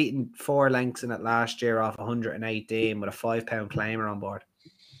horse was beaten 4 lengths in it last year off 118 with a 5-pound claimer on board.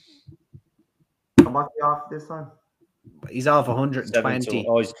 And what's he off this time? He's off 120.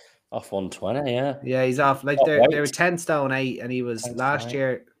 Oh, he's off 120. Yeah. Yeah, he's off. Like, they were 10 stone 8, and he was last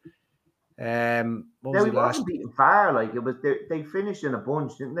year. What was he wasn't beaten far. Like, it was. They finished in a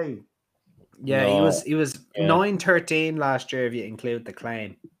bunch, didn't they? Yeah, he was 9-13 last year if you include the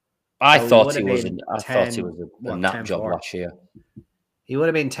claim. I thought he was a nap job last year. He would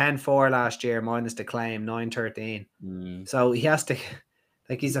have been 10-4 last year minus the claim, 9-13. So he has to,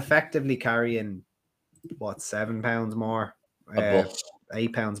 like, he's effectively carrying 7 pounds more,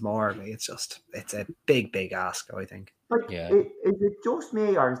 8 pounds more. Like, it's a big ask, I think. Like, is it just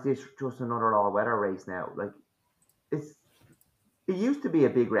me, or is this just another all-weather race now? Like, it used to be a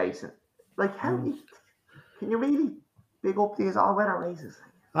big race. Like, how can you really big up these all-weather races?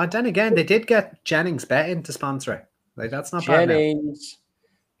 Then again, they did get Jennings betting to sponsor it. Like, that's not Jennings.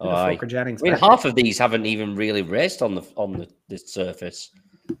 bad now. Jennings. I mean, half of these haven't even really raced on this surface.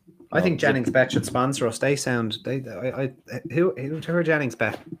 I think Jennings Bet should sponsor us. They sound who are Jennings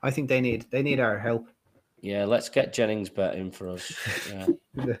Bet? I think they need our help. Yeah, let's get Jennings Bet in for us. Yeah.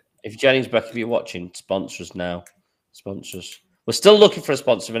 If Jennings Bet, if you're watching, sponsor us now. Sponsors. We're still looking for a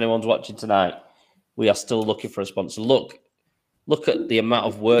sponsor. If anyone's watching tonight, we are still looking for a sponsor. Look at the amount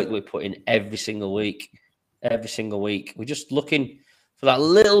of work we put in every single week. Every single week. We're just looking for that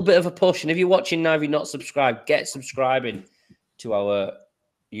little bit of a push. And if you're watching now, if you're not subscribed, get subscribing to our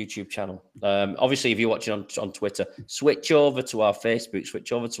YouTube channel. Obviously, if you're watching on Twitter, switch over to our Facebook,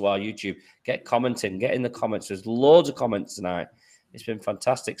 switch over to our YouTube, get commenting, get in the comments. There's loads of comments tonight. It's been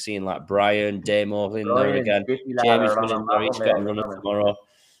fantastic seeing like Brian, Damo in there again. Jamie's running there. He's got a runner tomorrow.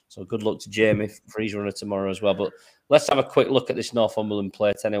 So good luck to Jamie for his runner tomorrow as well. But let's have a quick look at this Northumberland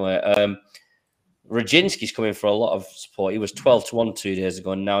plate anyway. Radzinski's coming for a lot of support. He was 12-1 2 days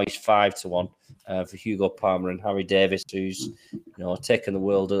ago, and now he's 5-1 for Hugo Palmer and Harry Davis, who's taken the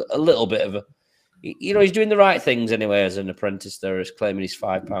world a little bit of a. He's doing the right things anyway as an apprentice there. He's claiming he's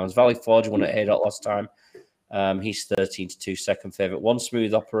 £5. Valley Forge won at Haydock last time. He's 13-2, second favourite. One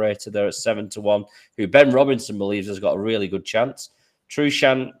Smooth Operator there at 7-1, who Ben Robinson believes has got a really good chance.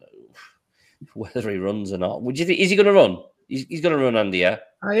 Trushan, whether he runs or not, would you think? Is he going to run? He's going to run, Andy. Yeah.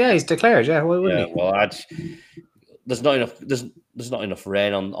 Oh yeah, he's declared. Yeah, why wouldn't he? Well, there's not enough. There's not enough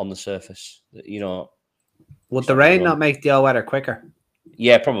rain on the surface. Would the rain not make the all weather quicker?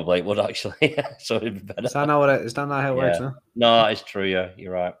 Yeah, probably it would actually. So it'd be better. Is that not how it works? No? No, it's true. Yeah,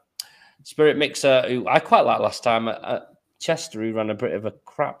 you're right. Spirit Mixer, who I quite liked last time at Chester, who ran a bit of a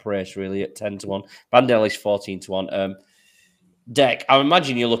crap race really at 10-1. Bandelli's 14-1. Deck, I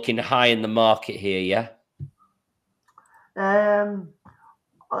imagine you're looking high in the market here, yeah? I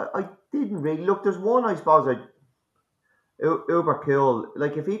didn't really look. There's one I suppose Uber Cool.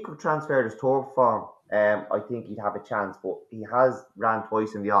 Like if he could transfer his tour form, I think he'd have a chance. But he has ran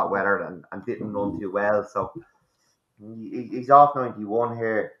twice in the hot weather and didn't run too well. So he's off 91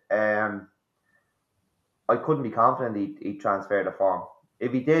 here. I couldn't be confident he'd transfer the form.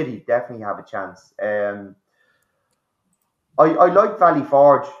 If he did, he'd definitely have a chance. I like Valley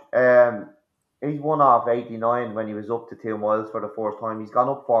Forge. He's won off 89 when he was up to 2 miles for the first time. He's gone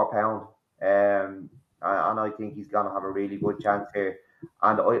up £4. And I think he's going to have a really good chance here.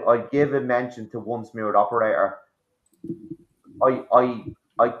 And I give a mention to One Smooth Operator.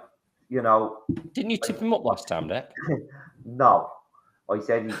 You know. Didn't you tip him up last time, Deck? No. I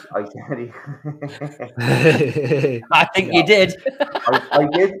said he. I think you did. I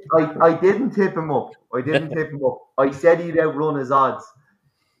did. I didn't tip him up. I said he'd outrun his odds.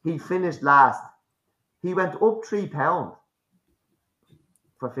 He finished last. He went up £3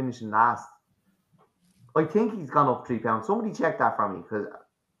 for finishing last. I think he's gone up £3. Somebody check that for me because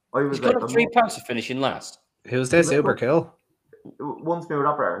I was. He's gone up £3 for finishing last. Who's this? Uber Cool. One Smooth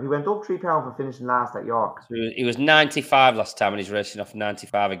Operator. He went up £3 for finishing last at York. So he was 95 last time, and he's racing off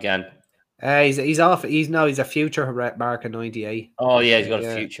 95 again. He's off. He's a future mark of 98. Oh yeah, he's got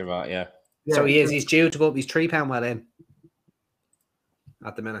a future, right? Yeah. So he is. He's due to go up. He's £3 well in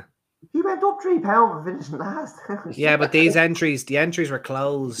at the minute. He went up £3 for finishing last. Yeah, but the entries were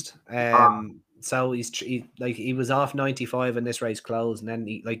closed. So he was off 95 and this race closed, and then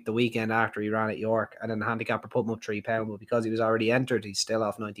the weekend after he ran at York, and then the handicapper put him up £3, but because he was already entered, he's still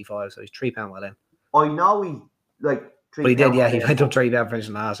off 95, so he's £3 well in. I know he £3. But he did, yeah. He went up £3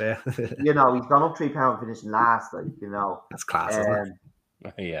 finishing last, yeah. You know, he's gone up £3 finishing last, That's class, isn't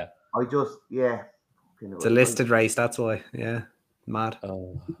it? Yeah. I just, yeah. It's a listed race, that's why, yeah. Mad.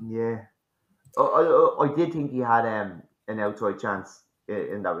 Oh. Yeah. I did think he had an outside chance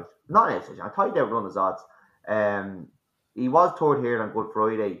in that race. Not an outside chance. I thought he'd outrun his odds. He was third here on Good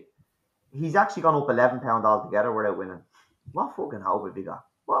Friday. He's actually gone up £11 altogether without winning. What fucking hope have he got?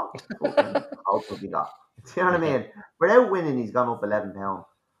 What fucking hope have he got? Do you know what I mean? Without winning, he's gone up £11.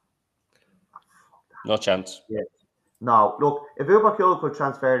 No chance. Yeah. No, look, if Uber Cool could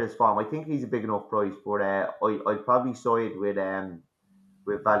transfer this form, I think he's a big enough price, but I'd probably side with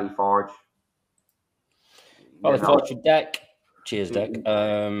Valley Forge. Valley Forge with Deck. Cheers, Deck.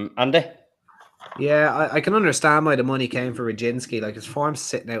 Andy? Yeah, I can understand why the money came for Radzinski. Like, his form's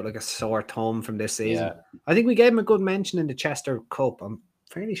sitting out like a sore thumb from this season. Yeah. I think we gave him a good mention in the Chester Cup. I'm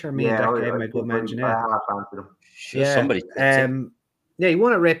fairly sure me and Deck gave him a good mention. Yeah, somebody. Yeah, he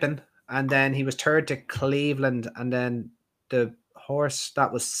won at Ripon, and then he was third to Cleveland, and then the horse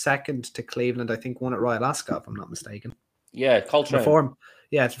that was second to Cleveland, I think, won at Royal Ascot, if I'm not mistaken. Yeah, Coltrane.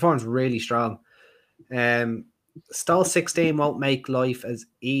 His form's really strong. Stall 16 won't make life as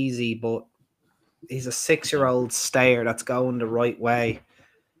easy, but he's a 6-year-old stayer that's going the right way.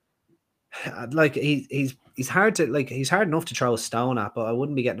 Like he's hard enough to throw a stone at, but I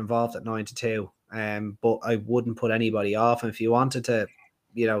wouldn't be getting involved at 9-2. But I wouldn't put anybody off. And if you wanted to,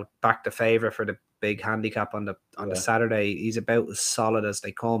 back the favourite for the big handicap on the Saturday, he's about as solid as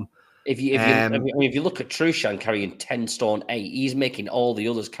they come. If you look at Trushan carrying 10 stone 8, he's making all the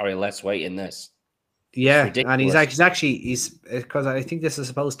others carry less weight in this. Yeah, and he's because I think this is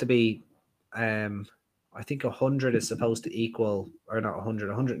supposed to be, I think 100 is supposed to equal, or not 100,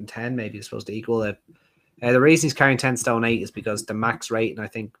 110 maybe is supposed to equal it. The reason he's carrying 10 stone 8 is because the max rating I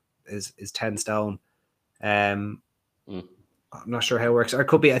think is 10 stone. I'm not sure how it works. Or it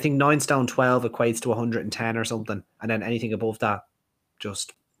could be, I think 9 stone 12 equates to 110 or something, and then anything above that,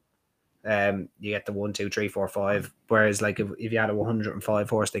 just you get the 1, 2, 3, 4, 5. Whereas like if you had a 105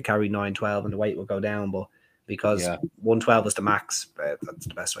 horse, they carry 9, 12 and the weight will go down. But because 112 is the max, that's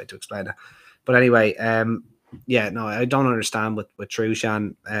the best way to explain it. But anyway, I don't understand with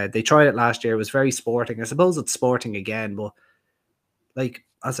Trushan. They tried it last year. It was very sporting. I suppose it's sporting again, but like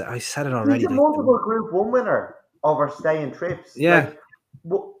as I said it already. He's a multiple Group 1 winner over staying trips. Yeah.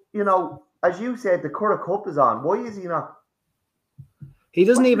 Like, as you said, the Curragh Cup is on. Why is he not? He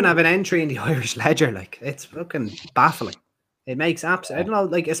doesn't even have an entry in the Irish Ledger. Like, it's fucking baffling. It makes absolute. I don't know,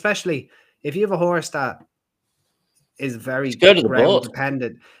 like, especially if you have a horse that is very ground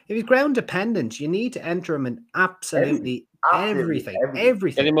dependent. If he's ground dependent, you need to enter him in absolutely everything.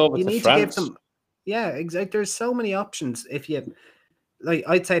 Everything. Get him over you to need France. To give them. Yeah, exactly. There's so many options. If you like,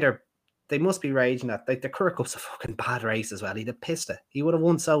 I'd say they must be raging at, like, the Curragh Cup's a fucking bad race as well. He'd have pissed it. He would have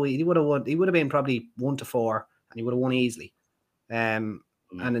won he would have been probably 1-4 and he would have won easily. And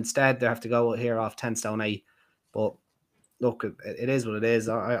instead they have to go here off 10 stone 8. But look, it is what it is.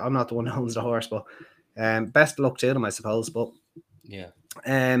 I'm not the one who owns the horse, but best of luck to them, I suppose. But yeah,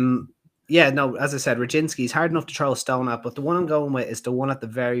 no, as I said, Radzinski's hard enough to throw a stone at, but the one I'm going with is the one at the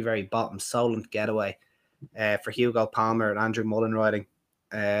very, very bottom, Solent Getaway, for Hugo Palmer and Andrew Mullen riding.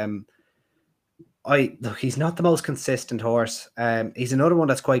 Look, he's not the most consistent horse. He's another one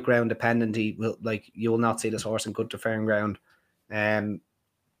that's quite ground dependent. You will not see this horse in good to firm ground.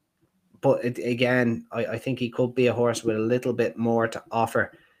 But again, I think he could be a horse with a little bit more to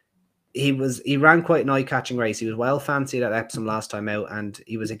offer. He ran quite an eye-catching race. He was well fancied at Epsom last time out, and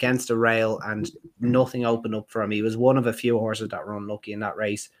he was against a rail, and nothing opened up for him. He was one of a few horses that were unlucky in that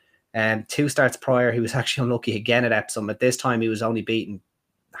race. 2 starts prior, he was actually unlucky again at Epsom. At this time, he was only beaten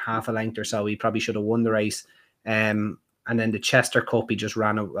half a length or so. He probably should have won the race. And then the Chester Cup, he just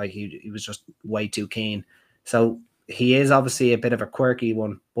ran out, like he was just way too keen. So he is obviously a bit of a quirky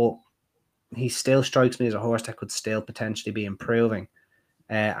one, but he still strikes me as a horse that could still potentially be improving.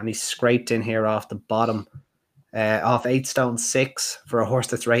 And he's scraped in here off the bottom, off 8 stone 6 for a horse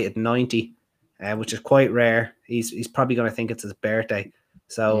that's rated 90, which is quite rare. He's probably going to think it's his birthday.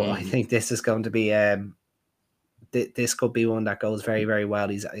 So I think this is going to be, this could be one that goes very, very well.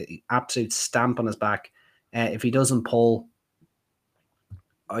 He's an absolute stamp on his back. If he doesn't pull,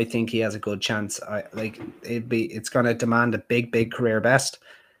 I think he has a good chance. It's going to demand a big, big career best,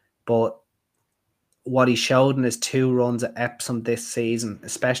 but what he showed in his 2 runs at Epsom this season,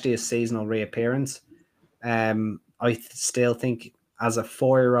 especially his seasonal reappearance, I still think as a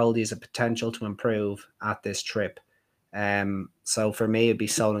 4-year-old, he has a potential to improve at this trip. So for me, it'd be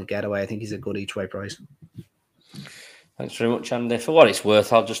Solent Getaway. I think he's a good each way price. Thanks very much, Andy. For what it's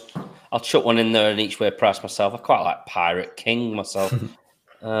worth, I'll chuck one in there an each way price myself. I quite like Pirate King myself.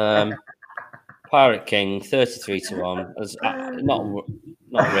 Pirate King, 33 to 1. Not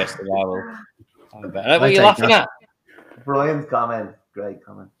a race that I will. What are you laughing at? Brian's comment. Great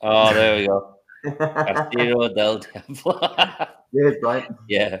comment. Oh, there we go. Castillo del Diablo. Yes, Brian.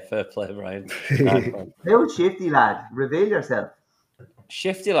 Yeah, fair play, Brian. How Shifty Lad? Reveal yourself.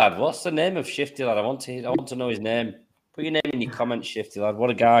 Shifty Lad. What's the name of Shifty Lad? I want to know his name. Put your name in your comments, Shifty Lad. What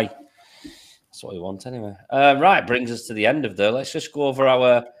a guy. That's what we want anyway. Right, brings us to the end of there. Let's just go over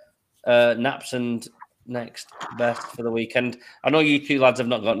our naps and next best for the weekend. I know you 2 lads have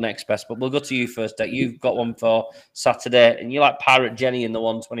not got next best, but we'll go to you first, Deck. You've got one for Saturday, and you like Pirate Jenny in the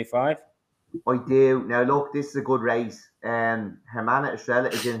 125? I do. Now, look, this is a good race. Hermana Estrella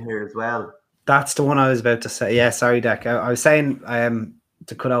is in here as well. That's the one I was about to say. Yeah, sorry, Deck. I was saying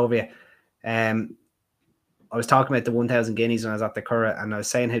to cut over you. I was talking about the 1,000 guineas when I was at the Curragh, and I was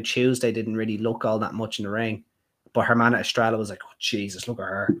saying how Tuesday didn't really look all that much in the ring, but Hermana Estrella was like, oh, Jesus, look at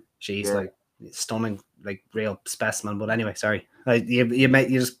her. She's like stunning, like real specimen. But anyway, sorry. You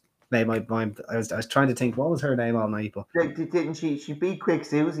just made my mind. I was trying to think, what was her name all night? But didn't she beat Quick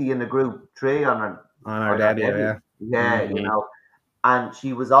Susie in the Group 3 on her debut? Yeah. Yeah, you know, and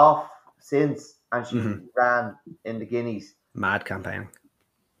she was off since, and she ran in the Guineas. Mad campaigning.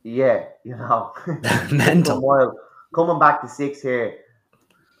 Yeah, you know, mental. Coming back to 6 here,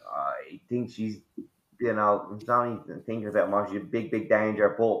 I think she's, you know, I'm not even thinking about more. She's a big, big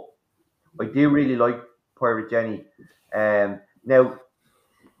danger, but I do really like Pirate Jenny. Now,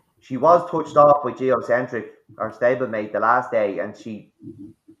 she was touched off by Geocentric, our stablemate, the last day, and she,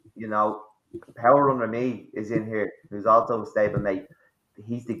 you know, Power Under Me is in here, who's also a stablemate.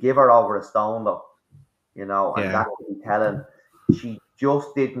 He's the giver over a stone, though, you know, and that could be telling. She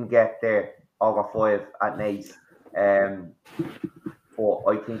just didn't get there over 5 at Naas. But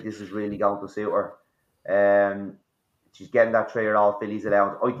I think this is really going to suit her. She's getting that 3-year-old fillies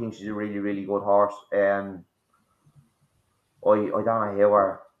allowance. I think she's a really, really good horse. I don't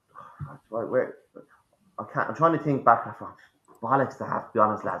know how I'm trying to think back. Bollocks to have to be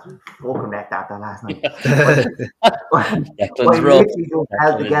honest, lads. We fucking wrecked that last night.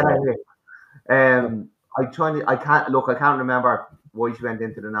 I can't remember why she went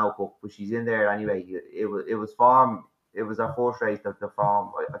into the notebook, but she's in there anyway. It was farm. It was her first race. The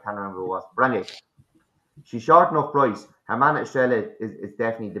farm. I can't remember who it was. But anyway, she's short enough price. Hermana Estrella is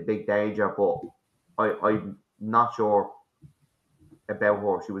definitely the big danger, but I'm not sure about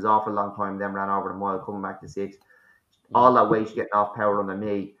her. She was off a long time, then ran over the mile, coming back to 6. All that way she's getting off Power Under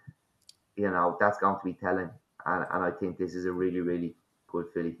Me, you know, that's going to be telling. And I think this is a really, really good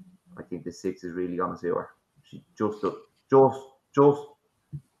filly. I think the 6 is really going to suit her. She just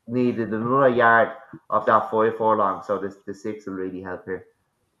needed another yard of that 5 furlong, so the 6 will really help her.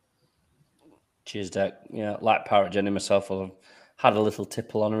 Cheers, Deck. Yeah, like Pirate Jenny myself, I had a little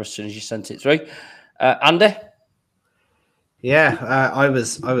tipple on her as soon as you sent it through. Andy? Yeah, I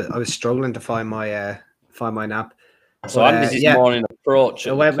was struggling to find my nap. So Andy's his morning approach.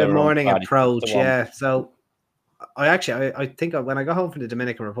 I went with morning approach, yeah. So I think when I got home from the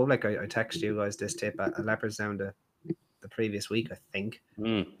Dominican Republic, I texted you guys this tip at Leopardstown the previous week, I think.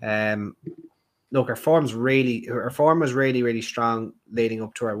 Look, her form was really, really strong leading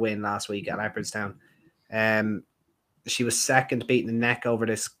up to her win last week at Leopardstown. She was second, beating the neck over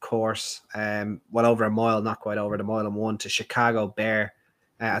this course, well over a mile, not quite over the mile and one, to Chicago Bear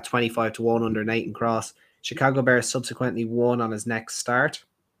at 25-1 under Nathan Cross. Chicago Bear subsequently won on his next start,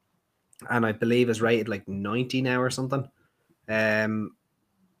 and I believe is rated like 90 now or something. And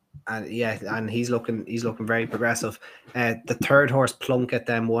he's looking very progressive. The third horse, Plunkett,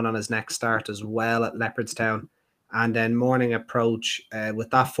 then won on his next start as well at Leopardstown. And then morning approach, with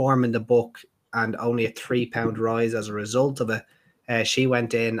that form in the book and only a 3 pound rise as a result of it, she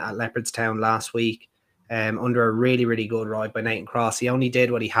went in at Leopardstown last week under a really, really good ride by Nathan Cross. He only did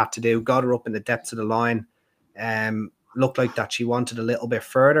what he had to do, got her up in the depths of the line. Looked like that she wanted a little bit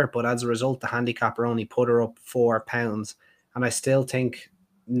further, but as a result, the handicapper only put her up 4 pounds. And I still think,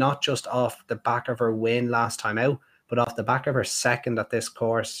 not just off the back of her win last time out, but off the back of her second at this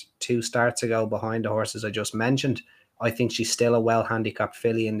course 2 starts ago behind the horses I just mentioned, I think she's still a well-handicapped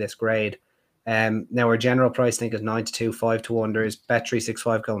filly in this grade. Now her general price, I think, is 9-2, 5-1. There is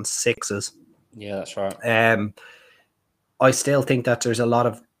Bet365 going 6s. Yeah, that's right. I still think that there's a lot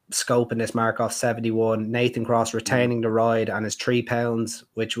of scope in this Markov 71. Nathan Cross retaining the ride and his 3 pounds,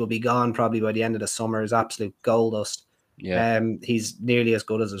 which will be gone probably by the end of the summer, is absolute gold dust. Yeah. He's nearly as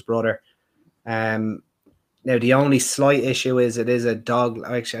good as his brother. Now the only slight issue is it is a dog.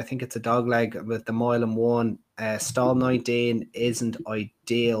 Actually, I think it's a dog leg with the mile and one. Stall 19 isn't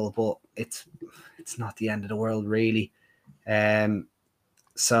ideal, but it's not the end of the world really.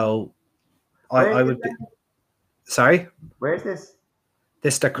 So I would be. Sorry, where's this?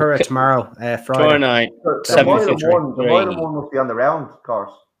 This the Curragh tomorrow, Friday. Tomorrow night. The mile and one must be on the round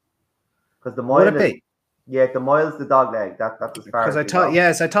course, because the mile. Would it be? Yeah, the mile's the dog leg. That's as far.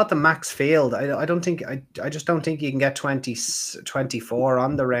 Because I thought the max field. I don't think I just don't think you can get 24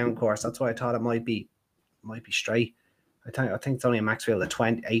 on the round course. That's why I thought it might be straight. I think it's only a max field of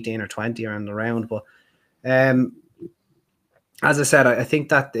 18 or 20 around the round. But as I said, I think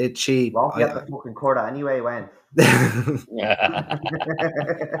that she won't get the fucking quarter anyway. When that'd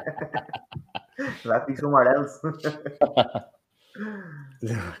be somewhere else.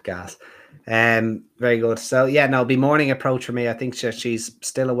 Gas. Very good. So yeah, no, it'll be morning approach for me. I think she's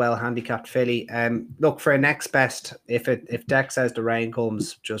still a well handicapped filly. Look for a next best. If Deck says the rain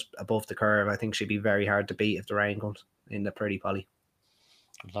comes just above the curve, I think she'd be very hard to beat if the rain comes in the Pretty Polly.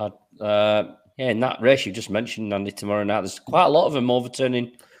 In that race you just mentioned, Andy, tomorrow night, there's quite a lot of them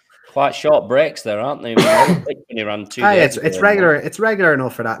overturning quite short breaks there, aren't they? It's regular. It's regular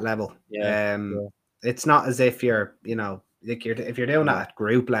enough for that level. Yeah. It's not as if you're, if you're doing that at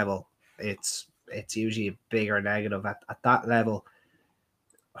group level, it's usually a bigger negative at that level.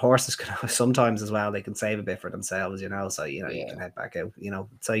 Horses can sometimes as well, they can save a bit for themselves, so you can head back out.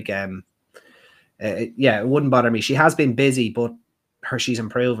 It's like it wouldn't bother me. She has been busy, but she's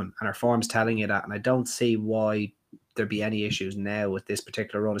improving and her form's telling you that, and I don't see why there'd be any issues now with this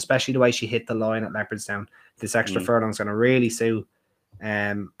particular run, especially the way she hit the line at Leopardstown. This extra furlong's going to really suit.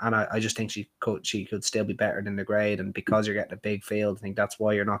 And I just think she could still be better than the grade, and because you're getting a big field, I think that's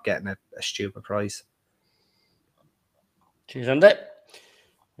why you're not getting a stupid price. Cheers, Andy.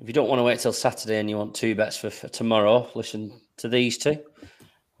 If you don't want to wait till Saturday and you want 2 bets for tomorrow, listen to these 2.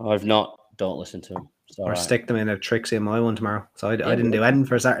 Or if not, don't listen to them. Or stick them in a Trixie in my one tomorrow. So I didn't do anything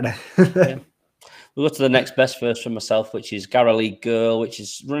for Saturday. We'll go to the next best first for myself, which is Garrowlee Girl, which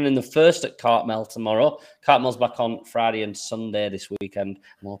is running the first at Cartmel tomorrow. Cartmel's back on Friday and Sunday this weekend.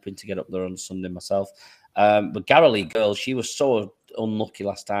 I'm hoping to get up there on Sunday myself. But Garrowlee Girl, she was so unlucky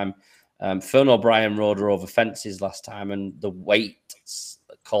last time. Fern O'Brien rode her over fences last time, and the weight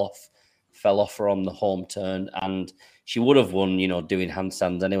cloth fell off her on the home turn, and she would have won, doing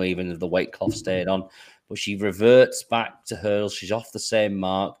handstands anyway, even if the weight cloth stayed on. But she reverts back to hurdles. She's off the same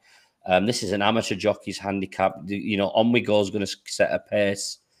mark. This is an amateur jockey's handicap. On We Go is going to set a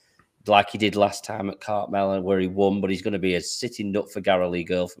pace like he did last time at Cartmel, where he won, but he's going to be a sitting duck for Garrowlee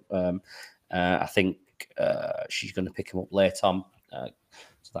Girl. I think she's going to pick him up late on.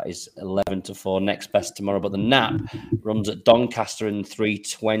 So that is 11-4 next best tomorrow. But the Nap runs at Doncaster in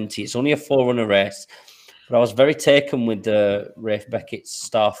 3:20. It's only a 4-runner race, but I was very taken with Rafe Beckett's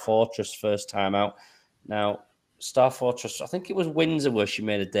Star Fortress first time out. Now, Star Fortress, I think it was Windsor where she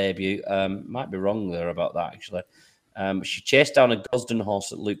made a debut. Might be wrong there about that, actually. She chased down a Gosden horse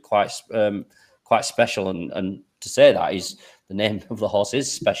that looked quite special. And to say that is the name of the horse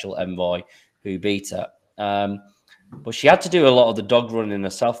is Special Envoy, who beat her. But she had to do a lot of the dog running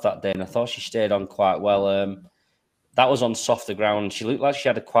herself that day, and I thought she stayed on quite well. That was on softer ground. She looked like she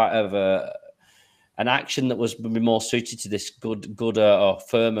had quite of an action that was maybe more suited to this good or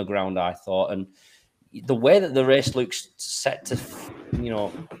firmer ground, I thought. And the way that the race looks set to,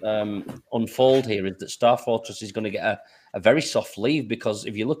 unfold here is that Star Fortress is going to get a very soft leave, because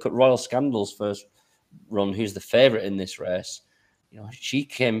if you look at Royal Scandal's first run, who's the favourite in this race,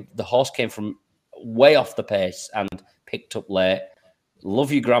 the horse came from way off the pace and picked up late.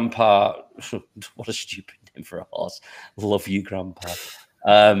 Love You Grandpa. What a stupid name for a horse. Love You Grandpa.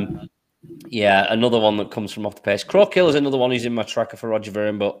 Yeah, another one that comes from off the pace. Crowkill is another one who's in my tracker for Roger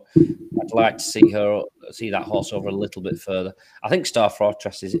Veron, but I'd like to see that horse over a little bit further. I think Star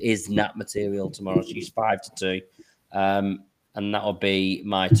Fortress is nap material tomorrow. She's 5-2. And that'll be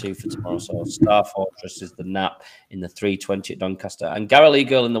my 2 for tomorrow. So Star Fortress is the nap in the 3:20 at Doncaster, and Garreley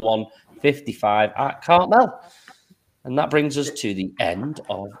Girl in the 1:55 at Cartmel. And that brings us to the end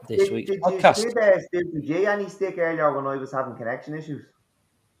of this week's podcast. Did you any stick earlier when I was having connection issues?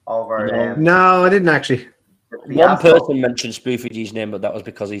 No, I didn't actually. One person mentioned Spoofy G's name, but that was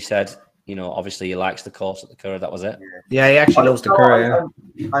because he said, obviously he likes the course at the Curragh. That was it. Yeah, he actually loves the Curragh.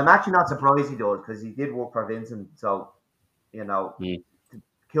 Yeah. I'm actually not surprised he does, because he did work for Vincent. So,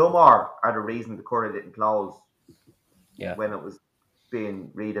 Kilmore are the reason the Curragh didn't close. Yeah. When it was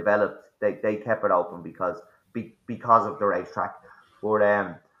being redeveloped, they kept it open because of the racetrack.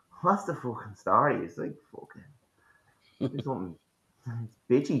 But what's the fucking story? It's like fucking something. It's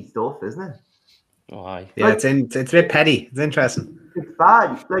bitchy stuff, isn't it? Oh, aye. Yeah, it's a bit petty. It's interesting. It's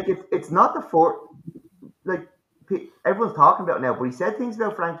bad. Like it's not like everyone's talking about it now, but he said things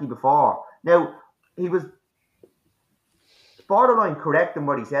about Frankie before. Now he was borderline correct in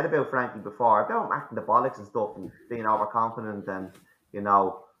what he said about Frankie before, about him acting the bollocks and stuff and being overconfident and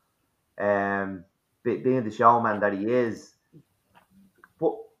being the showman that he is.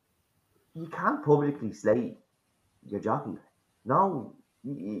 But you can't publicly slate your jockey. No,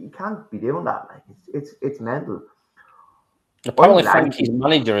 you can't be doing that. Like it's mental. Apparently, Frankie's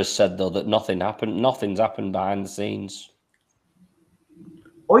manager has said though that nothing's happened behind the scenes.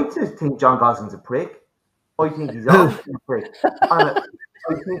 I just think John Gosling's a prick. I think he's always a prick. And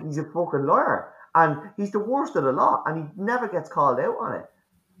I think he's a fucking liar. And he's the worst of the lot. And he never gets called out on it.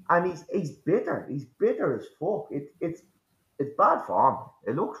 And he's bitter. He's bitter as fuck. It's bad form.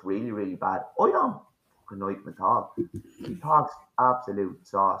 It looks really, really bad. I don't fucking like him at all. He talks absolute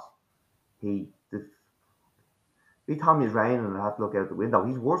sauce. If Tommy's raining and I have to look out the window,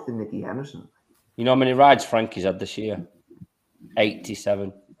 he's worse than Nicky Henderson. You know how many rides Frankie's had this year?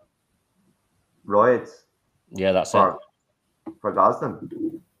 87. Riots. Yeah, that's it. For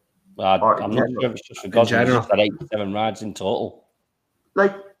Gosling. I'm not sure if it's just for Gosling. He's had 87 rides in total.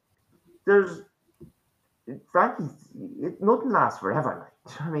 Like, Frankie's, nothing lasts forever.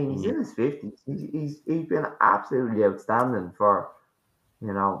 Like, I mean, he's in his 50s. He's been absolutely outstanding for,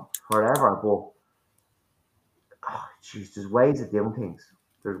 forever. But, there's ways of doing things.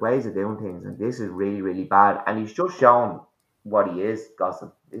 And this is really, really bad. And he's just shown what he is,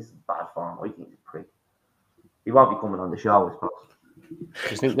 Gosling. This is bad form. I think he's a prick. He won't be coming on the show, I suppose.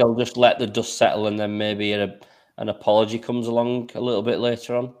 Do you think they'll just let the dust settle and then maybe an apology comes along a little bit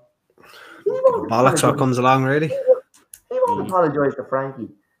later on? Bollocks what comes along, really. He won't apologise to Frankie.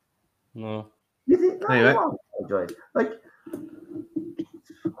 No. You think? No, he won't apologise. Like,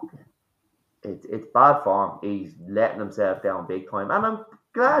 it's bad form. He's letting himself down big time. And I'm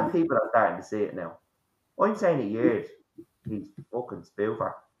glad people are starting to see it now. I'm saying it years. He's fucking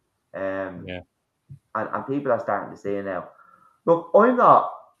spoofer. Yeah. And people are starting to see it now. Look, I'm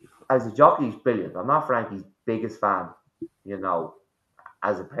not, as a jockey, he's brilliant. I'm not Frankie's biggest fan,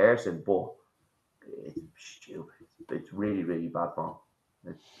 as a person, but it's stupid. It's really, really bad form.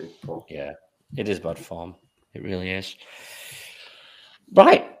 It's tough. Yeah, it is bad form. It really is.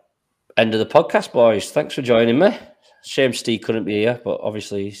 Right. End of the podcast, boys. Thanks for joining me. Shame Steve couldn't be here, but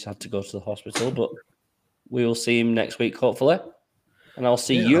obviously he's had to go to the hospital. But we will see him next week, hopefully. And I'll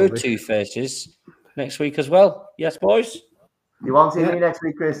see your two faces next week as well. Yes, boys? You won't see me next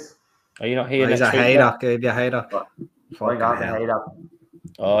week, Chris. Are you not here next week? He's a Haydock.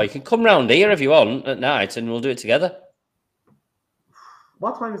 Oh, you can come round here if you want at night and we'll do it together.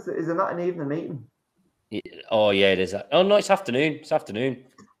 What time is it? Is it not an evening meeting? Oh, yeah, it is. Oh, no, it's afternoon. It's afternoon.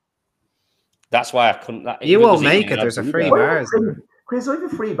 That's why I couldn't. You won't make it. There's a free bar. Chris, I have a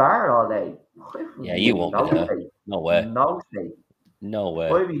free bar all day. Yeah, you won't be there. No way. No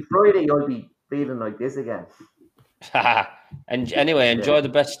way. Maybe Friday I'll be feeling like this again. And anyway, enjoy the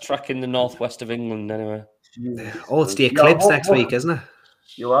best track in the northwest of England. Anyway. Oh, it's the Eclipse next week, isn't it?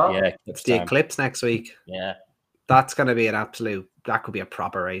 You are? Yeah, it's the Eclipse next week. Yeah. that's going to be an absolute. That could be a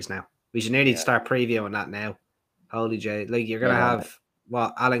proper race now. We should nearly Yeah. start previewing that now. Holy J! Like you're going to have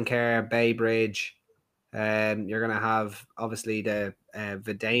what Alan Kerr, Bay Bridge. You're going to have obviously the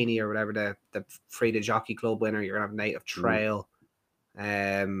Vidani or whatever the Frida Jockey Club winner. You're going to have Native Trail.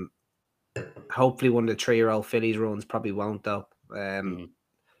 Hopefully one of the 3-year-old fillies runs, probably won't though.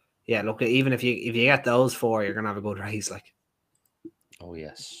 Yeah, look, even if you get those 4, you're gonna have a good race. Like, oh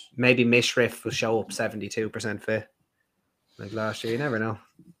yes, maybe Mishriff will show up 72% fit like last year. You never know.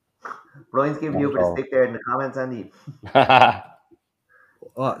 Brian's giving you a bit of stick there in the comments, Andy.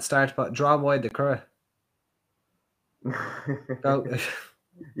 What start? Draw wide the crew. Go.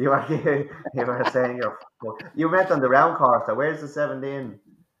 You were saying you went on the round course. So where's the 17?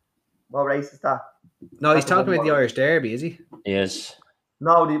 What race is that? No, he's talking about the Irish Derby, is he? Yes.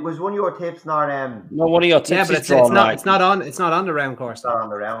 No, it was one of your tips, not No, one of your tips. Yeah, but it's not on the round course. Not on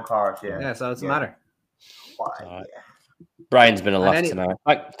the round course, yeah. Yeah, so it doesn't matter. Right. Brian's been a laugh tonight.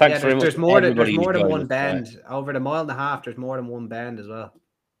 Thanks very much. There's more than one bend. Tonight. Over the 1.5 miles, there's more than one bend as well.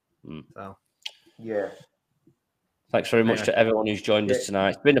 So yeah. Thanks very much to everyone who's joined us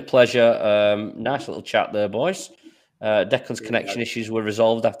tonight. It's been a pleasure. Nice little chat there, boys. Declan's connection issues were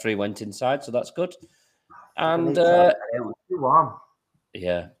resolved after he went inside, so that's good. And it was too warm.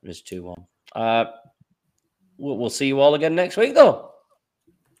 Yeah, it was 2-1. We'll see you all again next week, though.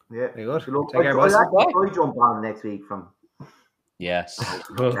 Yeah, very good. Take care, boys. I'll jump on next week from. Yes.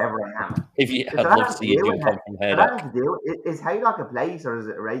 Wherever I am. I'd love to see you jump on from Haydock. Is Haydock a place or is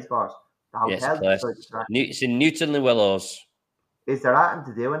it a race course? Yes, it's in Newton Le Willows. Is there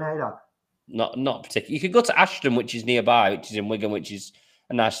anything to do in Haydock? Not particularly. You could go to Ashton, which is nearby, which is in Wigan, which is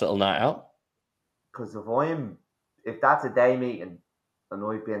a nice little night out. Because if that's a day meeting, and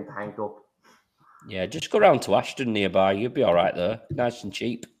I've been tanked up. Yeah, just go round to Ashton nearby. You'll be all right there. Nice and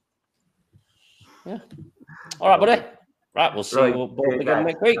cheap. Yeah. All right, buddy. Right, we'll see you both again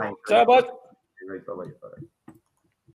next week. Bye, bye. Bye-bye.